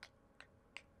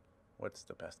 What's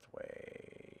the best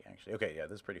way? Actually, okay, yeah,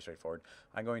 this is pretty straightforward.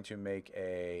 I'm going to make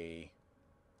a...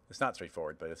 It's not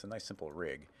straightforward, but it's a nice simple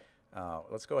rig.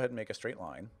 Let's go ahead and make a straight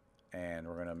line, and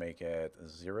we're going to make it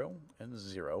 0 and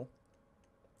 0.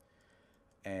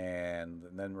 And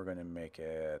then we're going to make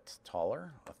it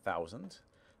taller, 1,000.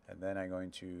 And then I'm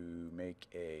going to make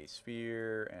a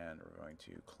sphere, and we're going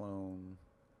to clone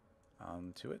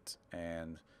onto it.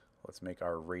 And let's make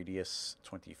our radius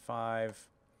 25.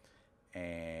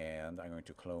 And I'm going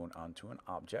to clone onto an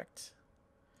object.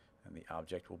 And the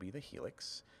object will be the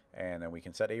helix. And then we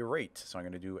can set a rate. So I'm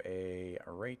going to do a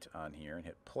rate on here and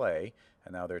hit play.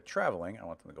 And now they're traveling. I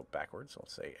want them to go backwards. So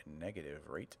let's say a negative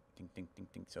rate. Ding, ding, ding,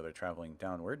 ding. So they're traveling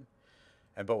downward.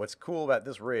 But what's cool about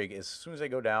this rig is as soon as they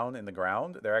go down in the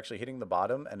ground, they're actually hitting the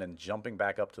bottom and then jumping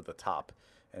back up to the top.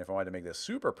 And if I wanted to make this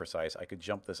super precise, I could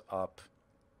jump this up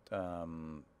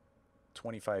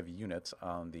 25 units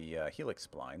on the helix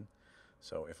spline.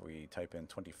 So if we type in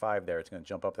 25 there, it's going to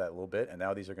jump up that a little bit. And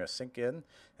now these are going to sink in.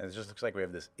 And it just looks like we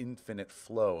have this infinite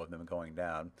flow of them going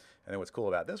down. And then what's cool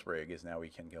about this rig is now we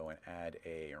can go and add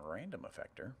a random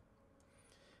effector.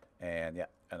 And yeah,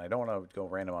 and I don't want to go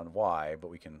random on Y, but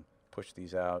we can push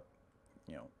these out,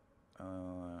 you know,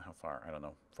 how far? I don't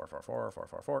know. 4, 4, 4, 4,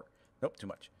 4, 4. Nope, too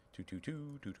much. 2, 2,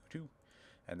 2, 2, 2, 2.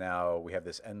 And now we have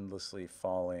this endlessly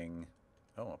falling.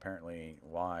 Oh, apparently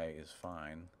Y is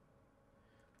fine,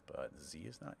 but Z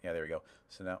is not. Yeah, there we go.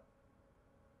 So now,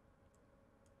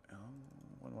 oh,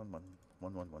 1, 1, 1,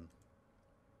 1, 1, 1.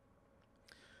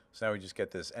 So now we just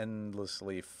get this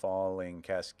endlessly falling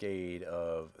cascade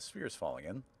of spheres falling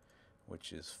in,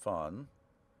 which is fun.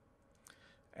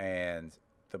 And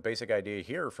the basic idea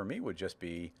here for me would just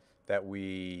be that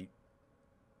we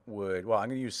would, well, I'm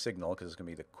going to use signal because it's going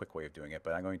to be the quick way of doing it,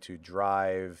 but I'm going to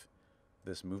drive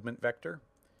this movement vector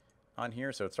on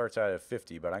here. So it starts out at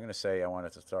 50, but I'm going to say I want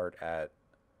it to start at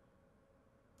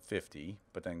 50,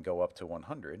 but then go up to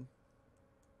 100.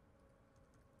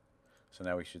 So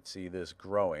now we should see this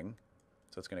growing.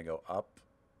 So it's going to go up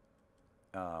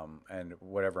and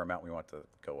whatever amount we want to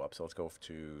go up. So let's go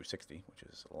to 60, which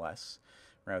is less.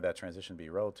 We're going to have that transition be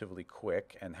relatively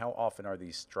quick. And how often are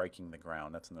these striking the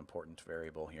ground? That's an important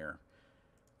variable here.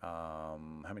 How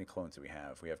many clones do we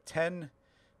have? We have 10,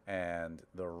 and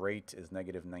the rate is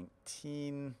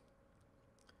 -19.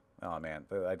 Oh, man,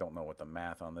 I don't know what the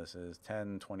math on this is.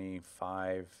 10,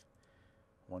 25,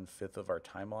 1/5 of our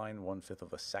timeline, 1/5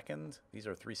 of a second. These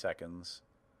are 3 seconds.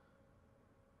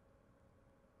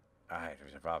 I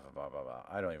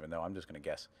don't even know. I'm just going to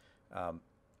guess.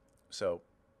 So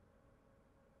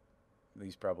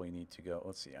these probably need to go.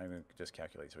 Let's see. I'm going to just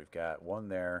calculate. So we've got 1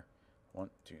 there. 1,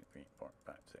 2, 3, 4,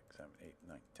 5, 6, 7, 8,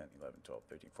 9, 10, 11, 12,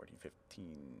 13, 14,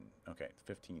 15. Okay,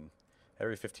 15.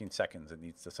 Every 15 seconds, it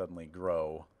needs to suddenly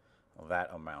grow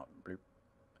that amount. Bloop.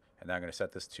 And now I'm going to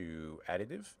set this to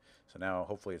additive. So now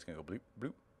hopefully it's going to go bloop,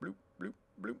 bloop, bloop, bloop,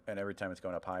 bloop. And every time it's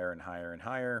going up higher and higher and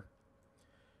higher.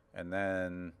 And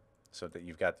then, so that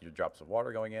you've got your drops of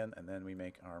water going in. And then we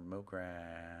make our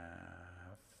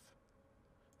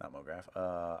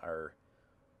our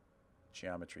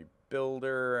geometry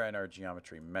builder and our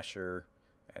geometry mesher,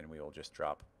 and we will just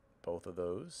drop both of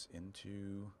those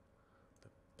into the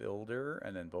builder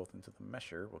and then both into the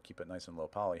mesher. We'll keep it nice and low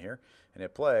poly here and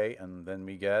hit play, and then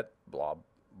we get blob,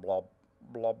 blob,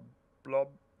 blob, blob,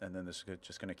 and then this is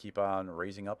just going to keep on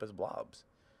raising up as blobs.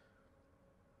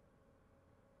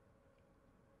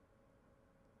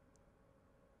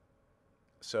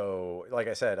 So, like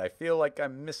I said, I feel like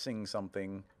I'm missing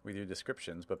something with your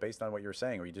descriptions, but based on what you're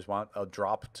saying, where you just want a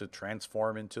drop to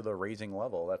transform into the raising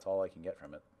level, that's all I can get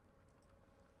from it.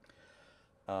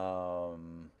 I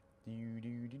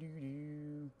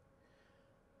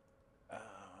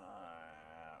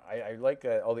like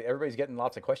everybody's getting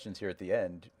lots of questions here at the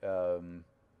end. Let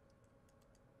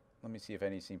me see if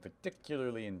any seem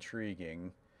particularly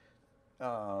intriguing.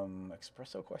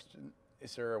 Espresso question.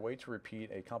 Is there a way to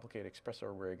repeat a complicated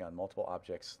espresso rig on multiple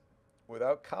objects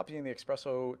without copying the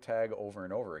espresso tag over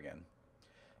and over again?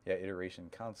 Yeah, iteration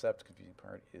concept. Confusing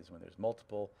part is when there's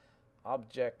multiple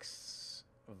objects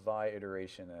via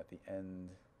iteration, and at the end,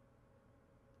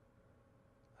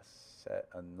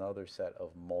 another set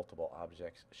of multiple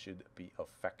objects should be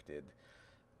affected.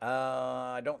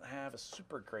 I don't have a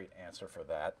super great answer for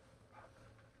that.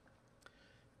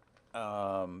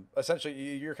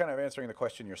 Essentially, you're kind of answering the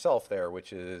question yourself there,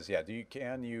 which is, yeah, if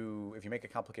you make a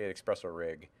complicated espresso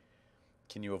rig,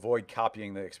 can you avoid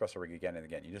copying the espresso rig again and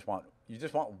again? You just want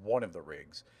one of the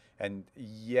rigs, and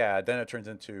yeah, then it turns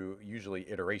into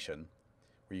usually iteration,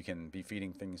 where you can be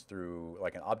feeding things through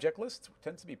like an object list.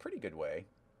 Tends to be a pretty good way.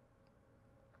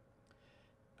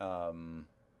 And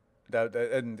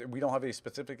we don't have a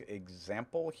specific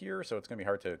example here, so it's going to be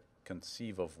hard to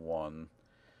conceive of one.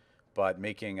 But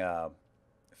making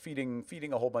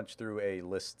feeding a whole bunch through a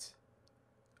list,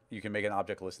 you can make an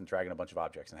object list and drag in a bunch of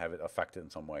objects and have it affect it in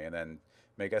some way, and then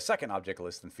make a second object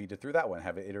list and feed it through that one,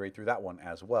 have it iterate through that one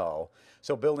as well.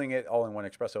 So building it all in one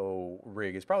espresso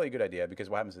rig is probably a good idea, because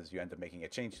what happens is you end up making a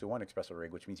change to one espresso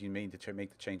rig, which means you need to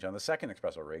make the change on the second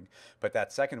espresso rig, but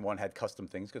that second one had custom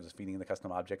things because it's feeding the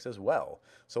custom objects as well.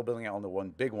 So building it on the one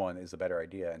big one is a better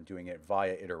idea, and doing it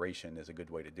via iteration is a good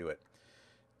way to do it.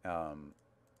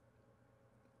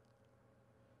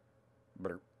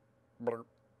 Blurp, blurp,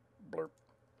 blurp.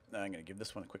 Now I'm going to give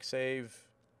this one a quick save.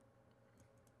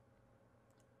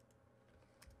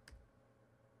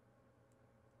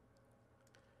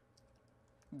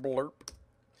 Blurp.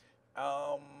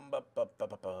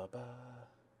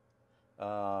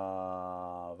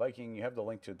 Viking, you have the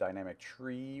link to a dynamic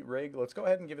tree rig. Let's go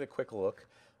ahead and give it a quick look.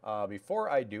 Before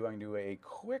I do, I'm going to do a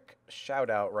quick shout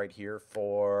out right here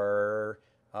for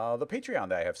the Patreon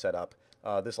that I have set up.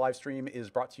 This live stream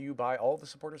is brought to you by all the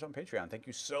supporters on Patreon. Thank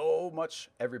you so much,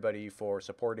 everybody, for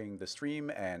supporting the stream,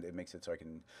 and it makes it so I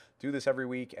can do this every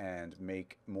week and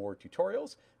make more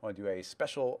tutorials. I want to do a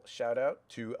special shout out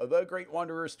to the Great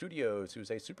Wanderer Studios, who's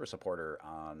a super supporter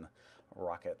on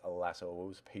Rocket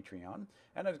Lasso's Patreon.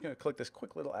 And I'm just going to click this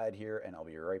quick little ad here, and I'll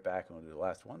be right back, and we'll do the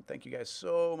last one. Thank you guys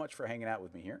so much for hanging out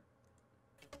with me here.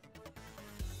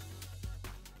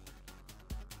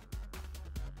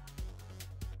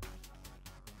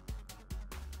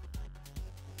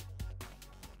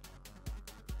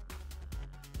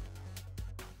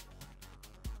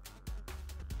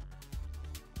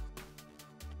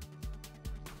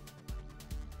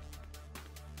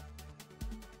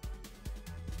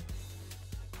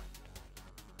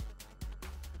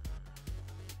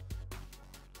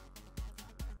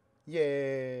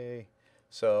 Yay!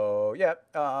 So yeah,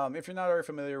 if you're not already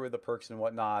familiar with the perks and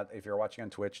whatnot, if you're watching on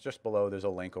Twitch, just below there's a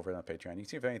link over on Patreon. You can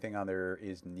see if anything on there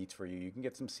is neat for you. You can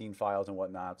get some scene files and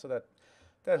whatnot, so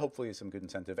that hopefully is some good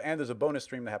incentive. And there's a bonus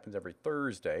stream that happens every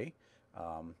Thursday,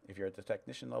 if you're at the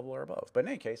technician level or above. But in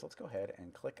any case, let's go ahead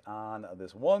and click on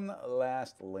this one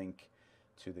last link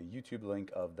to the YouTube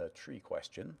link of the tree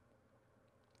question.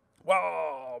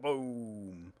 Whoa!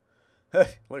 Boom!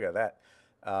 Look at that.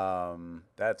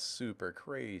 That's super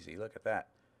crazy. Look at that.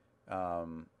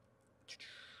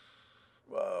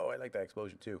 Whoa, I like that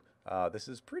explosion too. This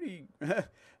is pretty...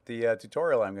 The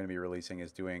tutorial I'm going to be releasing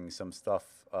is doing some stuff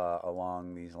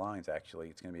along these lines, actually.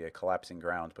 It's going to be a collapsing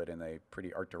ground, but in a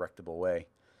pretty art-directable way.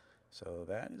 So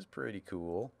that is pretty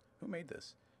cool. Who made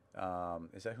this?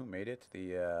 Is that who made it?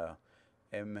 The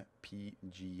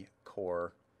MPG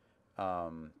Core.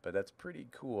 But that's pretty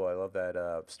cool. I love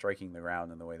that striking the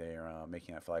ground and the way they are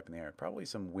making that fly up in the air. Probably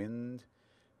some wind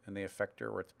in the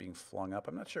effector where it's being flung up.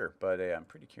 I'm not sure, but I'm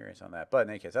pretty curious on that. But in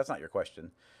any case, that's not your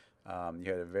question. You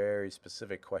had a very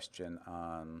specific question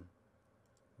on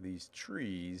these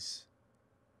trees.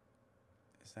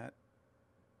 Is that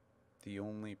the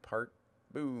only part?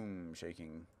 Boom,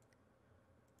 shaking.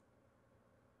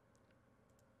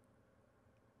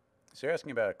 So you're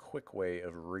asking about a quick way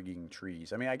of rigging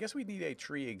trees. I mean, I guess we need a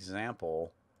tree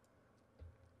example.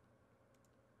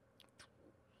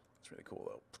 It's really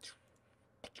cool, though.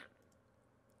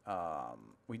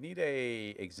 We need a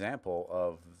example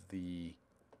of the...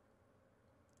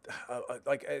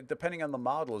 depending on the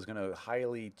model is going to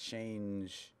highly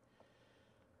change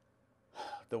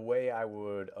the way I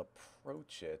would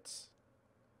approach it.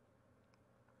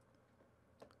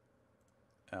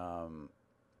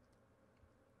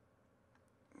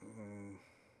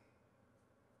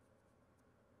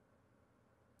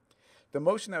 The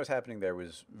motion that was happening there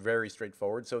was very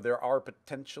straightforward, so there are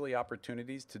potentially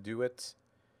opportunities to do it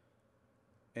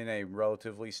in a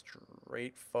relatively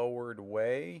straightforward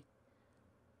way.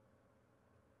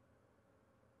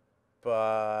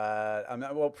 But I'm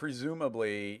not, well,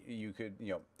 presumably you could,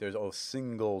 there's a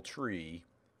single tree.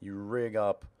 You rig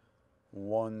up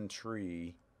one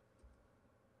tree.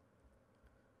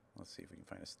 Let's see if we can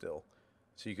find a still.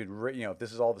 So you could, if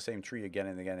this is all the same tree again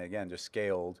and again and again, just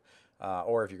scaled,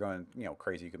 or if you're going,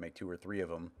 crazy, you could make 2 or 3 of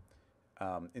them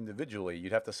individually.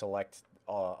 You'd have to select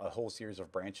a whole series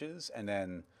of branches and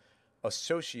then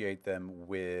associate them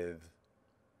with,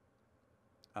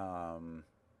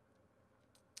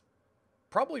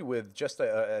 probably with just,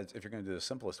 if you're going to do the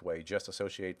simplest way, just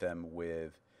associate them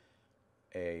with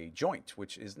a joint,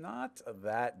 which is not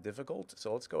that difficult.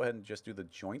 So let's go ahead and just do the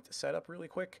joint setup really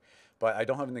quick. But I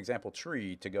don't have an example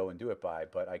tree to go and do it by,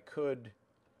 but I could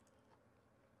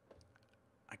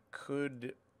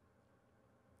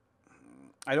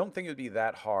I don't think it would be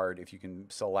that hard if you can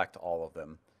select all of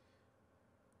them.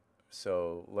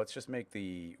 So let's just make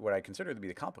what I consider to be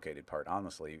the complicated part,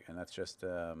 honestly, and that's just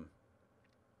come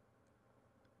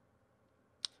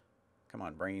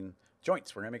on, brain.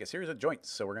 Joints. We're going to make a series of joints.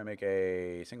 So we're going to make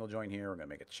a single joint here. We're going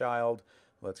to make a child.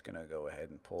 Let's going to go ahead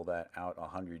and pull that out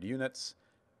 100 units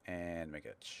and make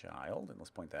a child. And let's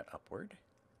point that upward.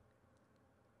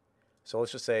 So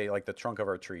let's just say like the trunk of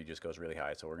our tree just goes really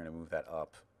high. So we're going to move that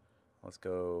up. Let's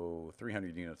go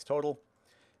 300 units total.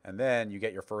 And then you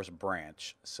get your first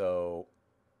branch. So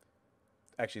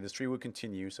actually this tree would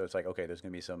continue. So it's like, okay, there's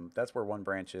going to be some, that's where one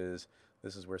branch is.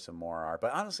 This is where some more are.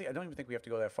 But honestly, I don't even think we have to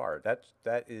go that far.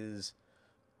 That is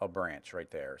a branch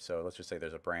right there. So let's just say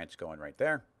there's a branch going right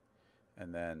there.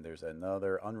 And then there's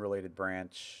another unrelated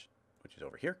branch, which is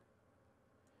over here.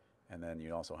 And then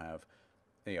you also have,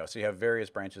 so you have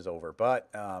various branches over. But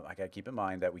I got to keep in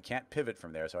mind that we can't pivot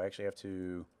from there. So I actually have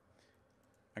to,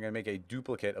 I'm going to make a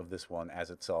duplicate of this one as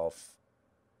itself,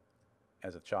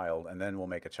 as a child. And then we'll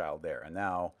make a child there. And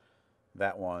now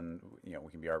that one,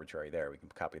 we can be arbitrary there. We can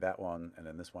copy that one, and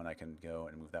then this one I can go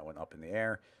and move that one up in the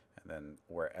air, and then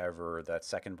wherever that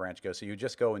second branch goes. So you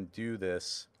just go and do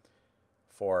this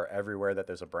for everywhere that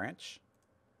there's a branch,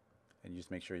 and you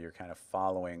just make sure you're kind of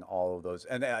following all of those.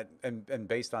 And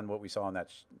based on what we saw in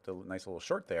that the nice little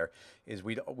short there, is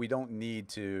we don't need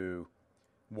to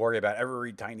worry about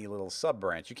every tiny little sub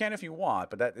branch. You can if you want,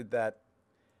 but that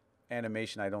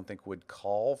animation I don't think would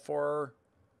call for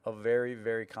a very,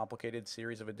 very complicated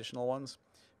series of additional ones.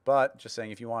 But just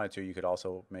saying, if you wanted to, you could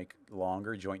also make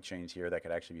longer joint chains here that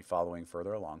could actually be following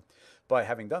further along. But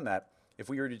having done that, if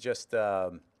we were to just,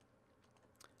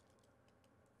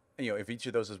 if each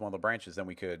of those is one of the branches, then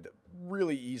we could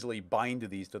really easily bind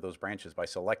these to those branches by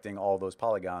selecting all those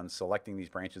polygons, selecting these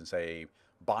branches and say,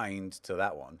 bind to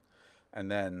that one. And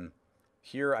then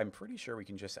here, I'm pretty sure we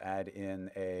can just add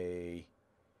in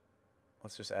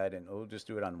let's just add in, we'll just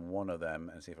do it on one of them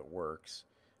and see if it works.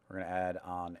 We're going to add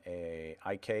on an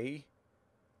IK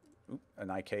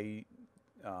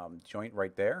joint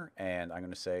right there, and I'm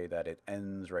going to say that it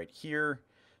ends right here.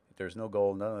 There's no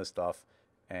goal, none of this stuff,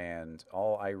 and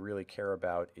all I really care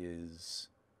about is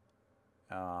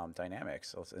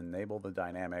dynamics. Let's enable the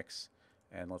dynamics,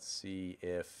 and let's see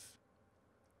if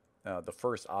the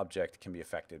first object can be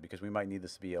affected, because we might need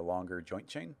this to be a longer joint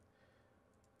chain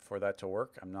for that to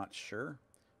work. I'm not sure,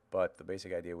 but the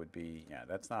basic idea would be, yeah,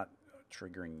 that's not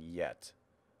triggering yet.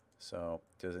 So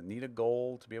does it need a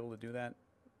goal to be able to do that?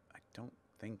 I don't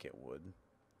think it would,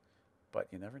 but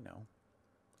you never know.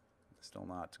 It's still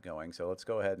not going. So let's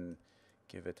go ahead and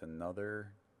give it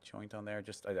another joint on there.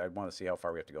 Just I want to see how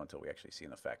far we have to go until we actually see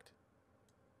an effect.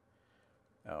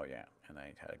 Oh yeah, and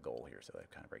I had a goal here, so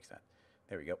that kind of breaks that.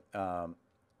 There we go.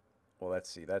 Well, let's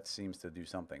see. That seems to do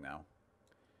something now.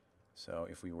 So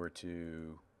if we were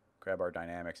to grab our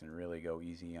dynamics and really go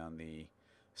easy on the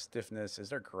stiffness, is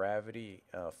there gravity?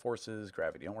 Forces,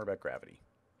 gravity. Don't worry about gravity.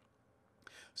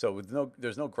 So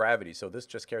there's no gravity. So this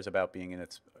just cares about being in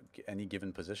any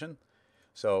given position.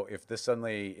 So if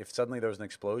suddenly there was an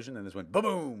explosion and this went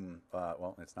boom,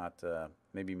 well, it's not.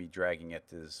 Maybe me dragging it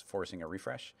is forcing a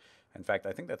refresh. In fact,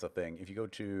 I think that's a thing. If you go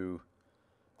to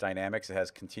dynamics, it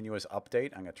has continuous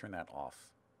update. I'm going to turn that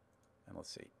off, and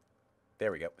let's see.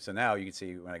 There we go. So now you can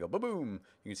see when I go boom,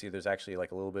 you can see there's actually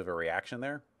like a little bit of a reaction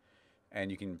there.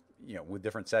 And you can, with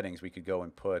different settings, we could go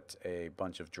and put a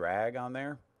bunch of drag on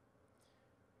there.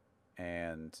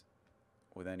 And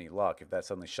with any luck, if that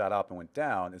suddenly shot up and went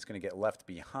down, it's going to get left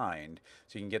behind.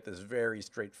 So you can get this very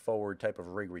straightforward type of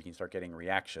rig where you can start getting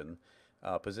reaction.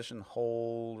 Position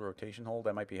hold, rotation hold,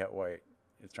 that might be why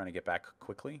it's trying to get back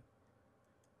quickly.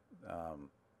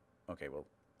 Okay, well,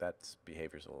 that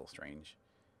behavior's a little strange.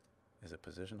 Is it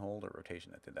position hold or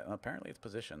rotation that did that? Well, apparently it's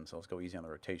position, so let's go easy on the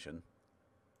rotation.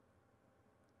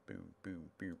 Boom, boom,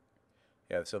 boom.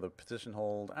 Yeah, so the position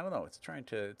hold, I don't know, it's trying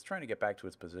to get back to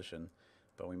its position,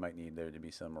 but we might need there to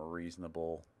be some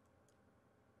reasonable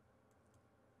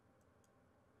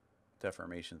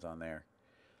deformations on there.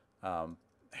 So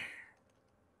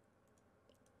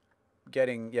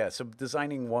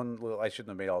designing one little, I shouldn't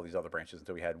have made all these other branches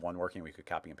until we had one working. We could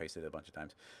copy and paste it a bunch of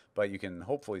times, but you can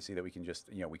hopefully see that we can just,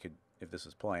 we could, if this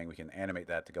is playing, we can animate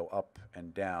that to go up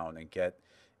and down and get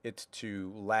it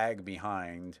to lag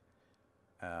behind.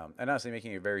 And honestly,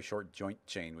 making a very short joint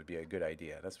chain would be a good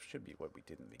idea. That should be what we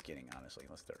did in the beginning, honestly.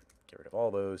 Let's get rid of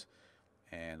all those,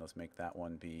 and let's make that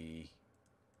one be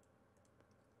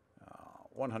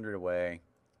 100 away,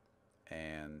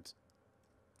 and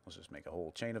let's just make a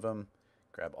whole chain of them,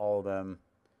 grab all of them,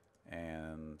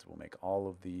 and we'll make all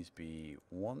of these be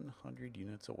 100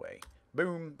 units away.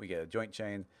 Boom, we get a joint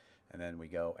chain, and then we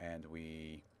go and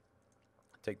we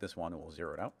take this one and we'll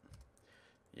zero it out.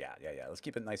 Yeah. Let's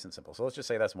keep it nice and simple. So let's just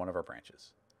say that's one of our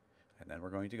branches. And then we're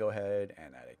going to go ahead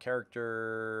and add a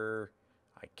character,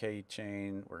 IK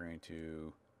chain. We're going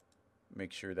to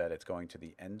make sure that it's going to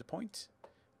the end point.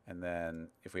 And then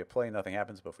if we hit play, nothing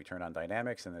happens. But if we turn on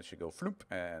dynamics, and it should go floop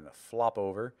and flop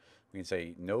over, we can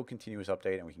say no continuous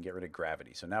update, and we can get rid of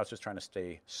gravity. So now it's just trying to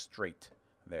stay straight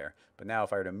there. But now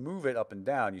if I were to move it up and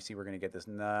down, you see we're going to get this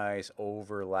nice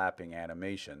overlapping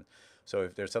animation. So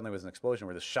if there suddenly was an explosion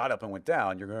where this shot up and went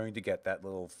down, you're going to get that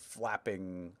little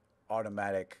flapping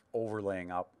automatic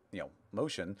overlaying up,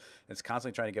 motion. It's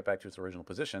constantly trying to get back to its original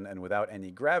position, and without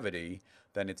any gravity,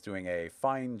 then it's doing a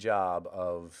fine job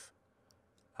of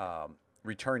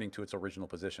returning to its original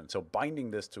position. So binding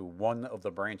this to one of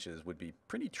the branches would be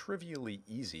pretty trivially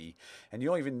easy, and you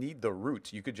don't even need the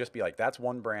root. You could just be like, that's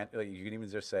one branch. You can even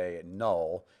just say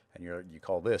null, and you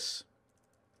call this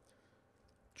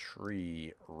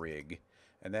tree rig,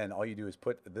 and then all you do is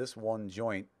put this one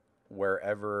joint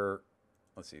wherever.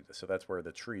 Let's see, so that's where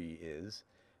the tree is.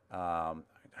 I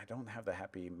don't have the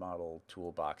happy model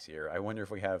toolbox here. I wonder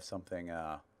if we have something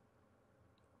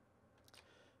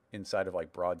inside of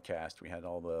like broadcast. We had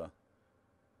all the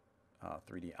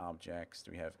 3D objects.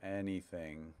 Do we have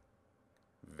anything?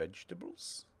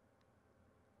 Vegetables?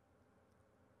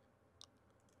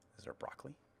 Is there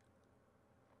broccoli?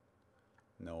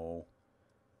 No,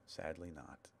 sadly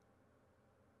not.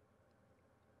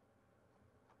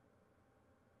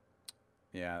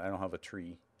 Yeah, I don't have a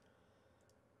tree.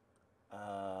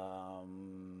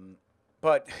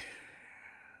 But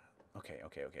okay.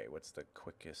 What's the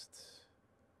quickest?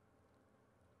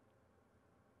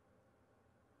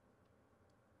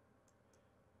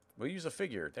 We'll use a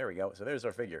figure. There we go. So there's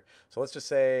our figure. So let's just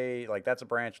say like that's a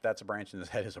branch, and his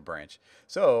head is a branch.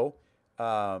 So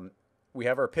we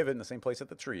have our pivot in the same place that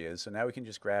the tree is. So now we can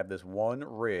just grab this one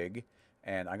rig,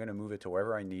 and I'm going to move it to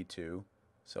wherever I need to.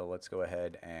 So let's go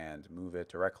ahead and move it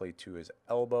directly to his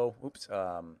elbow. Oops.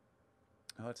 Oh,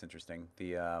 that's interesting.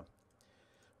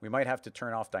 We might have to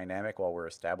turn off dynamic while we're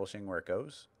establishing where it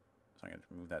goes. So I'm going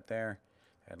to move that there.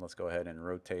 And let's go ahead and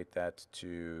rotate that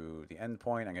to the end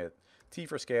point. I'm going to T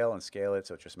for scale and scale it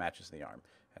so it just matches the arm.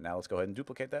 And now let's go ahead and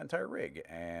duplicate that entire rig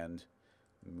and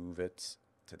move it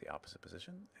to the opposite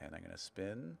position. And I'm going to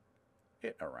spin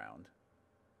it around.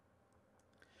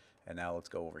 And now let's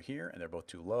go over here, and they're both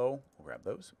too low. We'll grab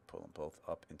those, pull them both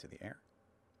up into the air.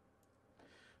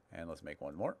 And let's make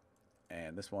one more.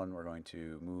 And this one we're going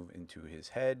to move into his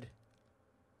head.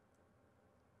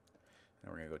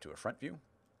 And we're going to go to a front view.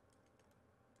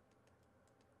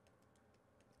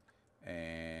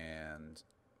 And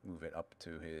move it up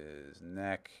to his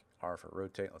neck. R for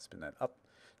rotate. Let's spin that up.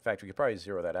 In fact, we could probably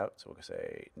zero that out. So we'll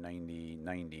say 90,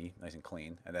 90, nice and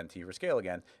clean. And then T for scale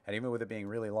again. And even with it being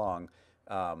really long,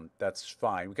 that's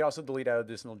fine. We can also delete out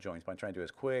additional joints by trying to do it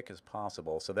as quick as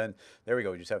possible. So then there we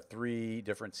go. We just have 3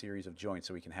 different series of joints,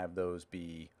 so we can have those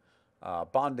be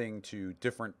bonding to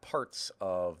different parts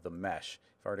of the mesh.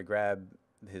 If I were to grab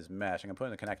his mesh, I'm going to put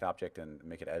in a connect object and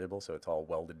make it editable so it's all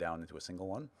welded down into a single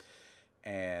one.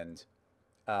 And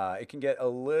it can get a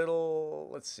little,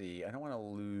 let's see, I don't want to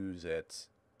lose it.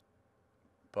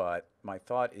 But my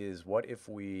thought is, what if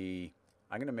I'm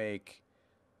going to make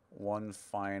one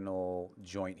final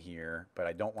joint here, but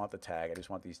I don't want the tag. I just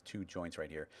want these 2 joints right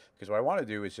here. Because what I want to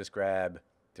do is just grab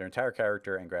their entire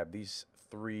character and grab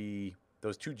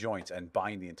those 2 joints and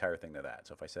bind the entire thing to that.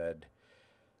 So if I said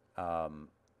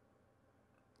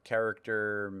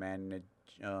character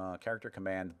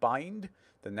command bind,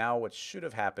 then now what should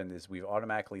have happened is we've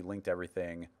automatically linked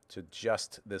everything to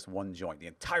just this one joint. The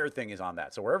entire thing is on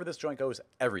that. So wherever this joint goes,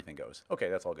 everything goes. Okay,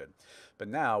 that's all good. But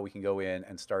now we can go in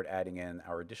and start adding in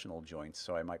our additional joints.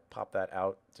 So I might pop that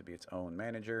out to be its own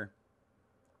manager.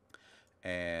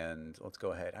 And let's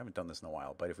go ahead. I haven't done this in a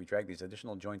while, but if we drag these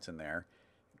additional joints in there,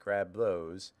 grab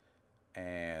those,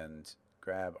 and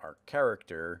grab our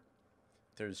character,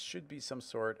 there should be some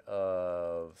sort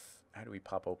of, how do we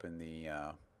pop open the,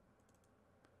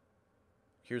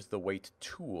 here's the weight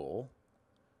tool.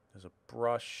 There's a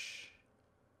brush.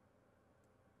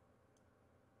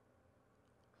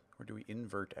 Or do we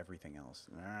invert everything else?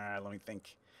 Let me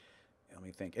think.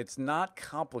 It's not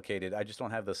complicated. I just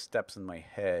don't have the steps in my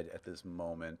head at this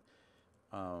moment.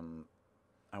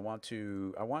 I want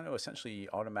to essentially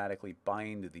automatically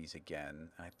bind these again.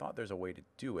 I thought there's a way to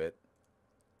do it.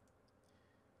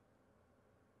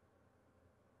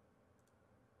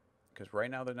 Because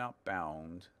right now they're not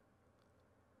bound.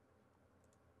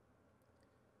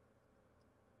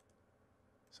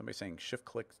 Somebody's saying shift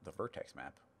click the vertex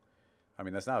map. I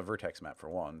mean, that's not a vertex map for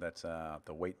one. That's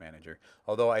the weight manager.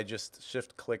 Although I just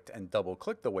shift clicked and double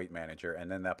clicked the weight manager,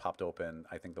 and then that popped open,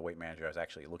 I think, the weight manager I was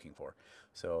actually looking for.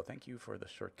 So thank you for the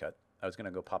shortcut. I was going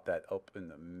to go pop that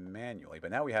open manually,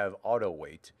 but now we have auto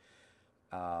weight.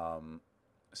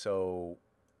 So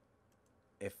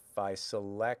if I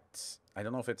select, I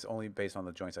don't know if it's only based on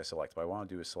the joints I select, but what I want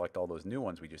to do is select all those new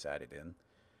ones we just added in.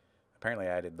 Apparently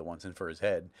I added the ones in for his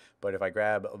head, but if I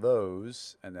grab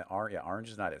those, and then orange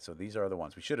is not it, so these are the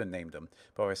ones. We should have named them.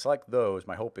 But if I select those,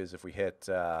 my hope is if we hit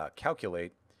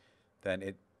calculate, then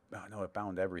it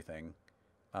bound everything.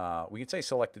 We can say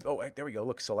selected, there we go,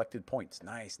 look, selected points.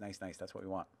 Nice, that's what we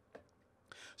want.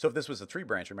 So if this was a tree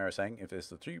branch, remember I was saying, if this is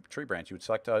the tree branch, you would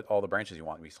select all the branches you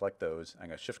want. We select those. I'm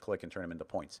going to shift click and turn them into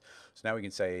points. So now we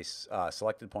can say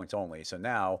selected points only. So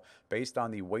now, based on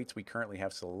the weights we currently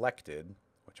have selected,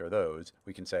 which are those,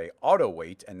 we can say auto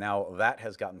weight, and now that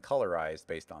has gotten colorized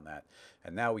based on that.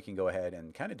 And now we can go ahead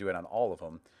and kind of do it on all of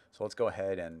them. So let's go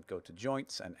ahead and go to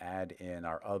joints and add in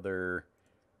our other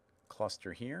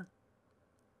cluster here.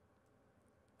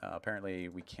 Apparently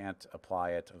we can't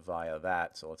apply it via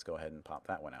that, so let's go ahead and pop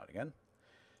that one out again.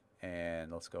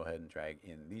 And let's go ahead and drag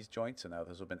in these joints, and now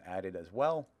those have been added as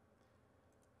well.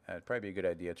 It'd probably be a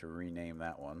good idea to rename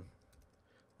that one.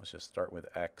 Let's just start with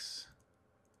X.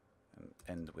 and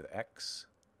end with X.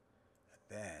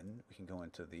 Then we can go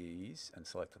into these and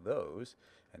select those,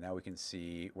 and now we can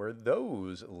see where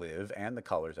those live and the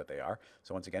colors that they are.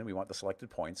 So once again, we want the selected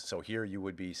points. So here you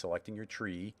would be selecting your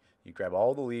tree. You grab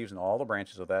all the leaves and all the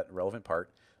branches of that relevant part,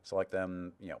 select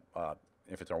them,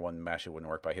 if it's our one mesh, it wouldn't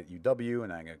work, but I hit UW,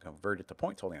 and I'm going to convert it to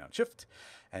points, holding down Shift.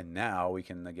 And now we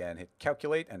can, again, hit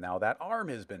Calculate, and now that arm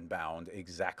has been bound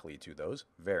exactly to those.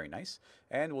 Very nice.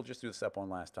 And we'll just do the step one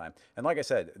last time. And like I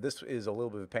said, this is a little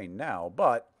bit of a pain now,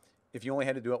 but if you only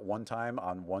had to do it one time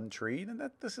on one tree, then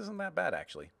this isn't that bad,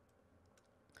 actually.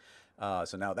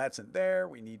 So now that's in there.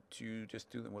 We need to just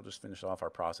do them. We'll just finish off our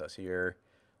process here.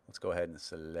 Let's go ahead and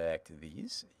select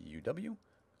these, UW,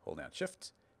 hold down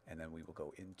Shift, and then we will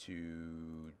go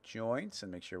into joints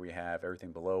and make sure we have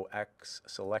everything below X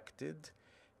selected,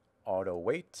 auto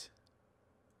weight.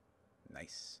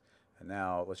 Nice. And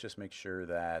now let's just make sure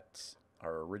that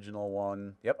our original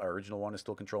one, our original one is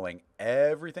still controlling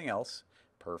everything else.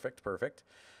 Perfect, perfect.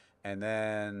 And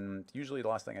then usually the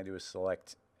last thing I do is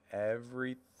select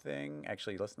everything.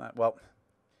 Actually, let's not, well,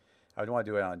 I don't want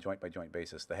to do it on a joint by joint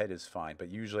basis. The head is fine, but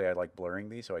usually I like blurring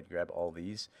these, so I'd grab all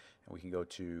these, and we can go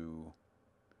to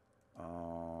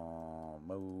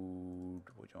mode,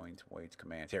 joints, weights,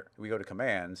 commands. Here, we go to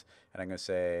commands, and I'm going to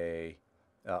say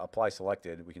apply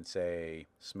selected. We can say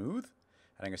smooth,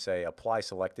 and I'm going to say apply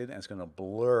selected, and it's going to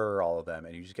blur all of them,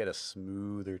 and you just get a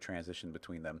smoother transition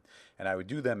between them. And I would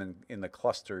do them in the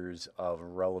clusters of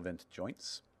relevant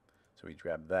joints. So we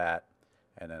grab that,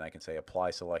 and then I can say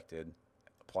apply selected,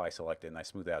 and I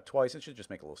smooth it out twice. It should just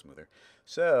make it a little smoother.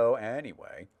 So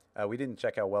anyway, we didn't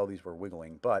check how well these were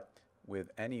wiggling, but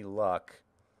with any luck,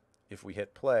 if we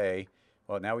hit play,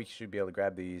 well, now we should be able to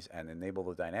grab these and enable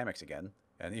the dynamics again.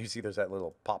 And you see there's that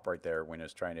little pop right there when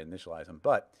it's trying to initialize them.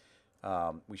 But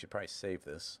we should probably save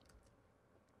this.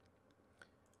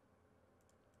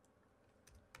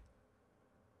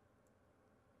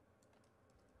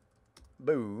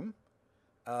 Boom.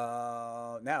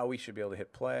 Now we should be able to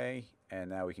hit play, and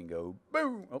now we can go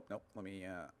boom. Oh, no, let me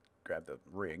grab the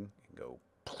rig and go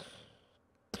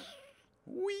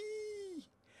wee,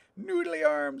 noodly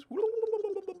arms.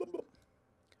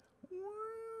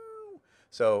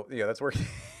 So yeah, that's working.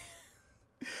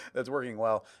 That's working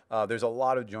well. There's a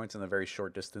lot of joints in a very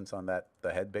short distance on the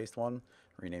head-based one.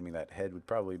 Renaming that head would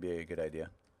probably be a good idea.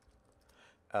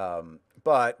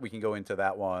 But we can go into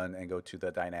that one and go to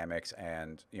the dynamics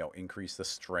and increase the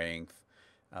strength.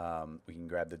 We can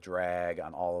grab the drag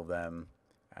on all of them,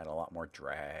 add a lot more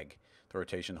drag, the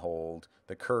rotation hold,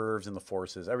 the curves and the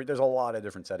forces. There's a lot of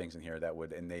different settings in here that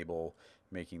would enable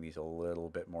making these a little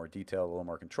bit more detailed, a little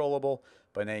more controllable.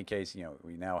 But in any case,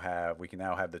 we can now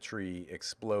have the tree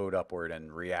explode upward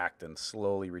and react and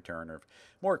slowly return, or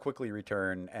more quickly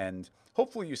return. And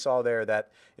hopefully you saw there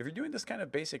that if you're doing this kind of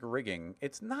basic rigging,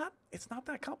 it's not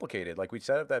that complicated. Like, we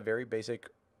set up that very basic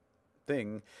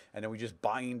thing, and then we just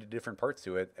bind different parts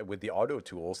to it with the auto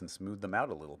tools and smooth them out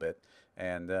a little bit.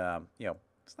 And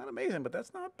it's not amazing, but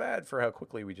that's not bad for how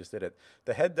quickly we just did it.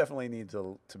 The head definitely needs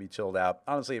to be chilled out.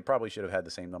 Honestly, it probably should have had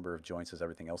the same number of joints as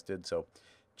everything else did, so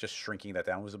just shrinking that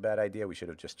down was a bad idea. We should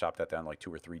have just chopped that down like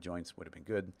 2 or 3 joints, would have been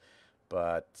good.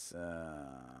 But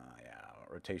yeah,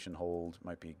 rotation hold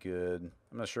might be good.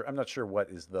 I'm not sure what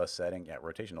is the setting. Yeah,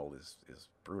 rotation hold is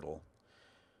brutal.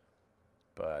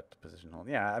 But position hold,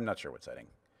 yeah, I'm not sure what setting.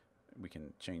 We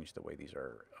can change the way these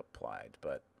are applied,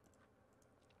 but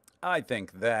I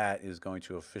think that is going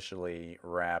to officially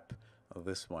wrap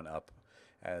this one up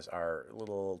as our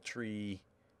little tree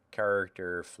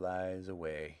character flies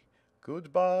away.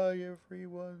 Goodbye,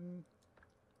 everyone.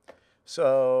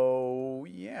 So,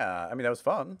 yeah, I mean, that was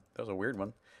fun. That was a weird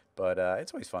one. But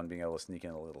it's always fun being able to sneak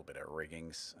in a little bit of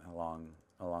riggings along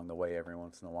the way every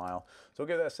once in a while. So we'll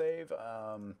give that a save.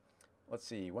 Let's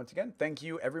see. Once again, thank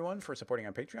you, everyone, for supporting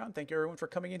on Patreon. Thank you, everyone, for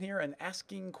coming in here and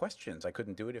asking questions. I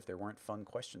couldn't do it if there weren't fun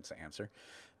questions to answer.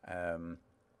 Yeah,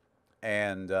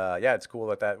 it's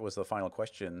cool that was the final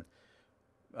question,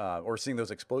 or seeing those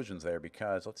explosions there,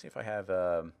 because let's see if I have...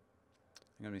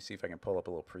 let me see if I can pull up a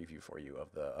little preview for you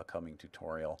of the upcoming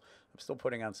tutorial. I'm still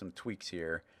putting on some tweaks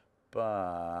here,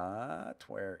 but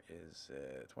where is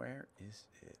it? Where is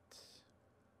it?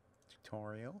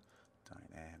 Tutorial.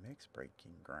 Dynamics,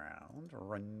 breaking ground,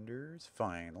 renders,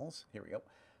 finals. Here we go.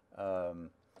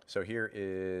 So here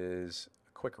is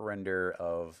a quick render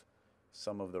of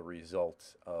some of the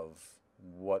results of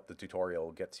what the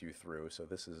tutorial gets you through. So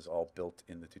this is all built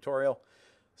in the tutorial.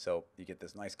 So you get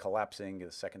this nice collapsing,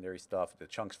 the secondary stuff, the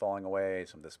chunks falling away,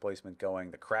 some displacement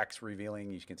going, the cracks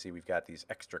revealing. You can see we've got these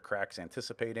extra cracks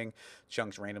anticipating,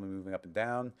 chunks randomly moving up and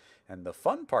down. And the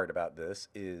fun part about this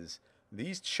is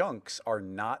these chunks are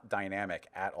not dynamic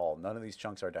at all. None of these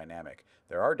chunks are dynamic.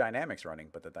 There are dynamics running,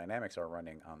 but the dynamics are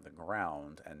running on the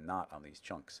ground and not on these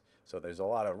chunks. So there's a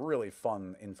lot of really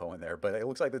fun info in there, but it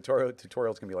looks like the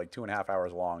tutorial is going to be like 2.5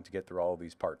 hours long to get through all of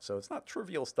these parts. So it's not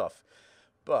trivial stuff,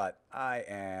 but I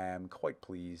am quite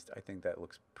pleased. I think that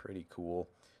looks pretty cool.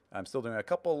 I'm still doing a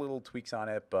couple little tweaks on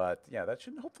it, but yeah, that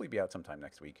should hopefully be out sometime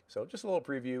next week. So just a little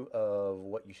preview of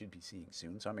what you should be seeing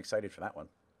soon. So I'm excited for that one.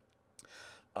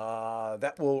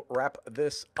 That will wrap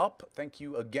this up. Thank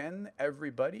you again,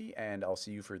 everybody, and I'll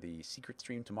see you for the secret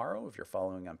stream tomorrow if you're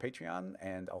following on Patreon,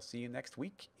 and I'll see you next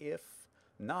week, if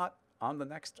not on the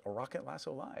next Rocket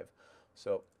Lasso Live.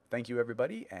 So thank you,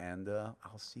 everybody, and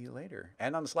I'll see you later.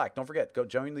 And on the Slack, don't forget, go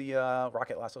join the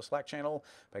Rocket Lasso Slack channel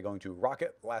by going to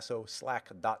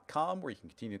rocketlassoslack.com, where you can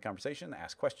continue the conversation,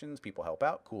 ask questions, people help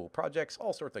out, cool projects,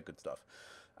 all sorts of good stuff.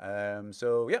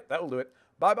 So, yeah, that will do it.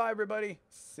 Bye-bye, everybody.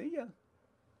 See ya.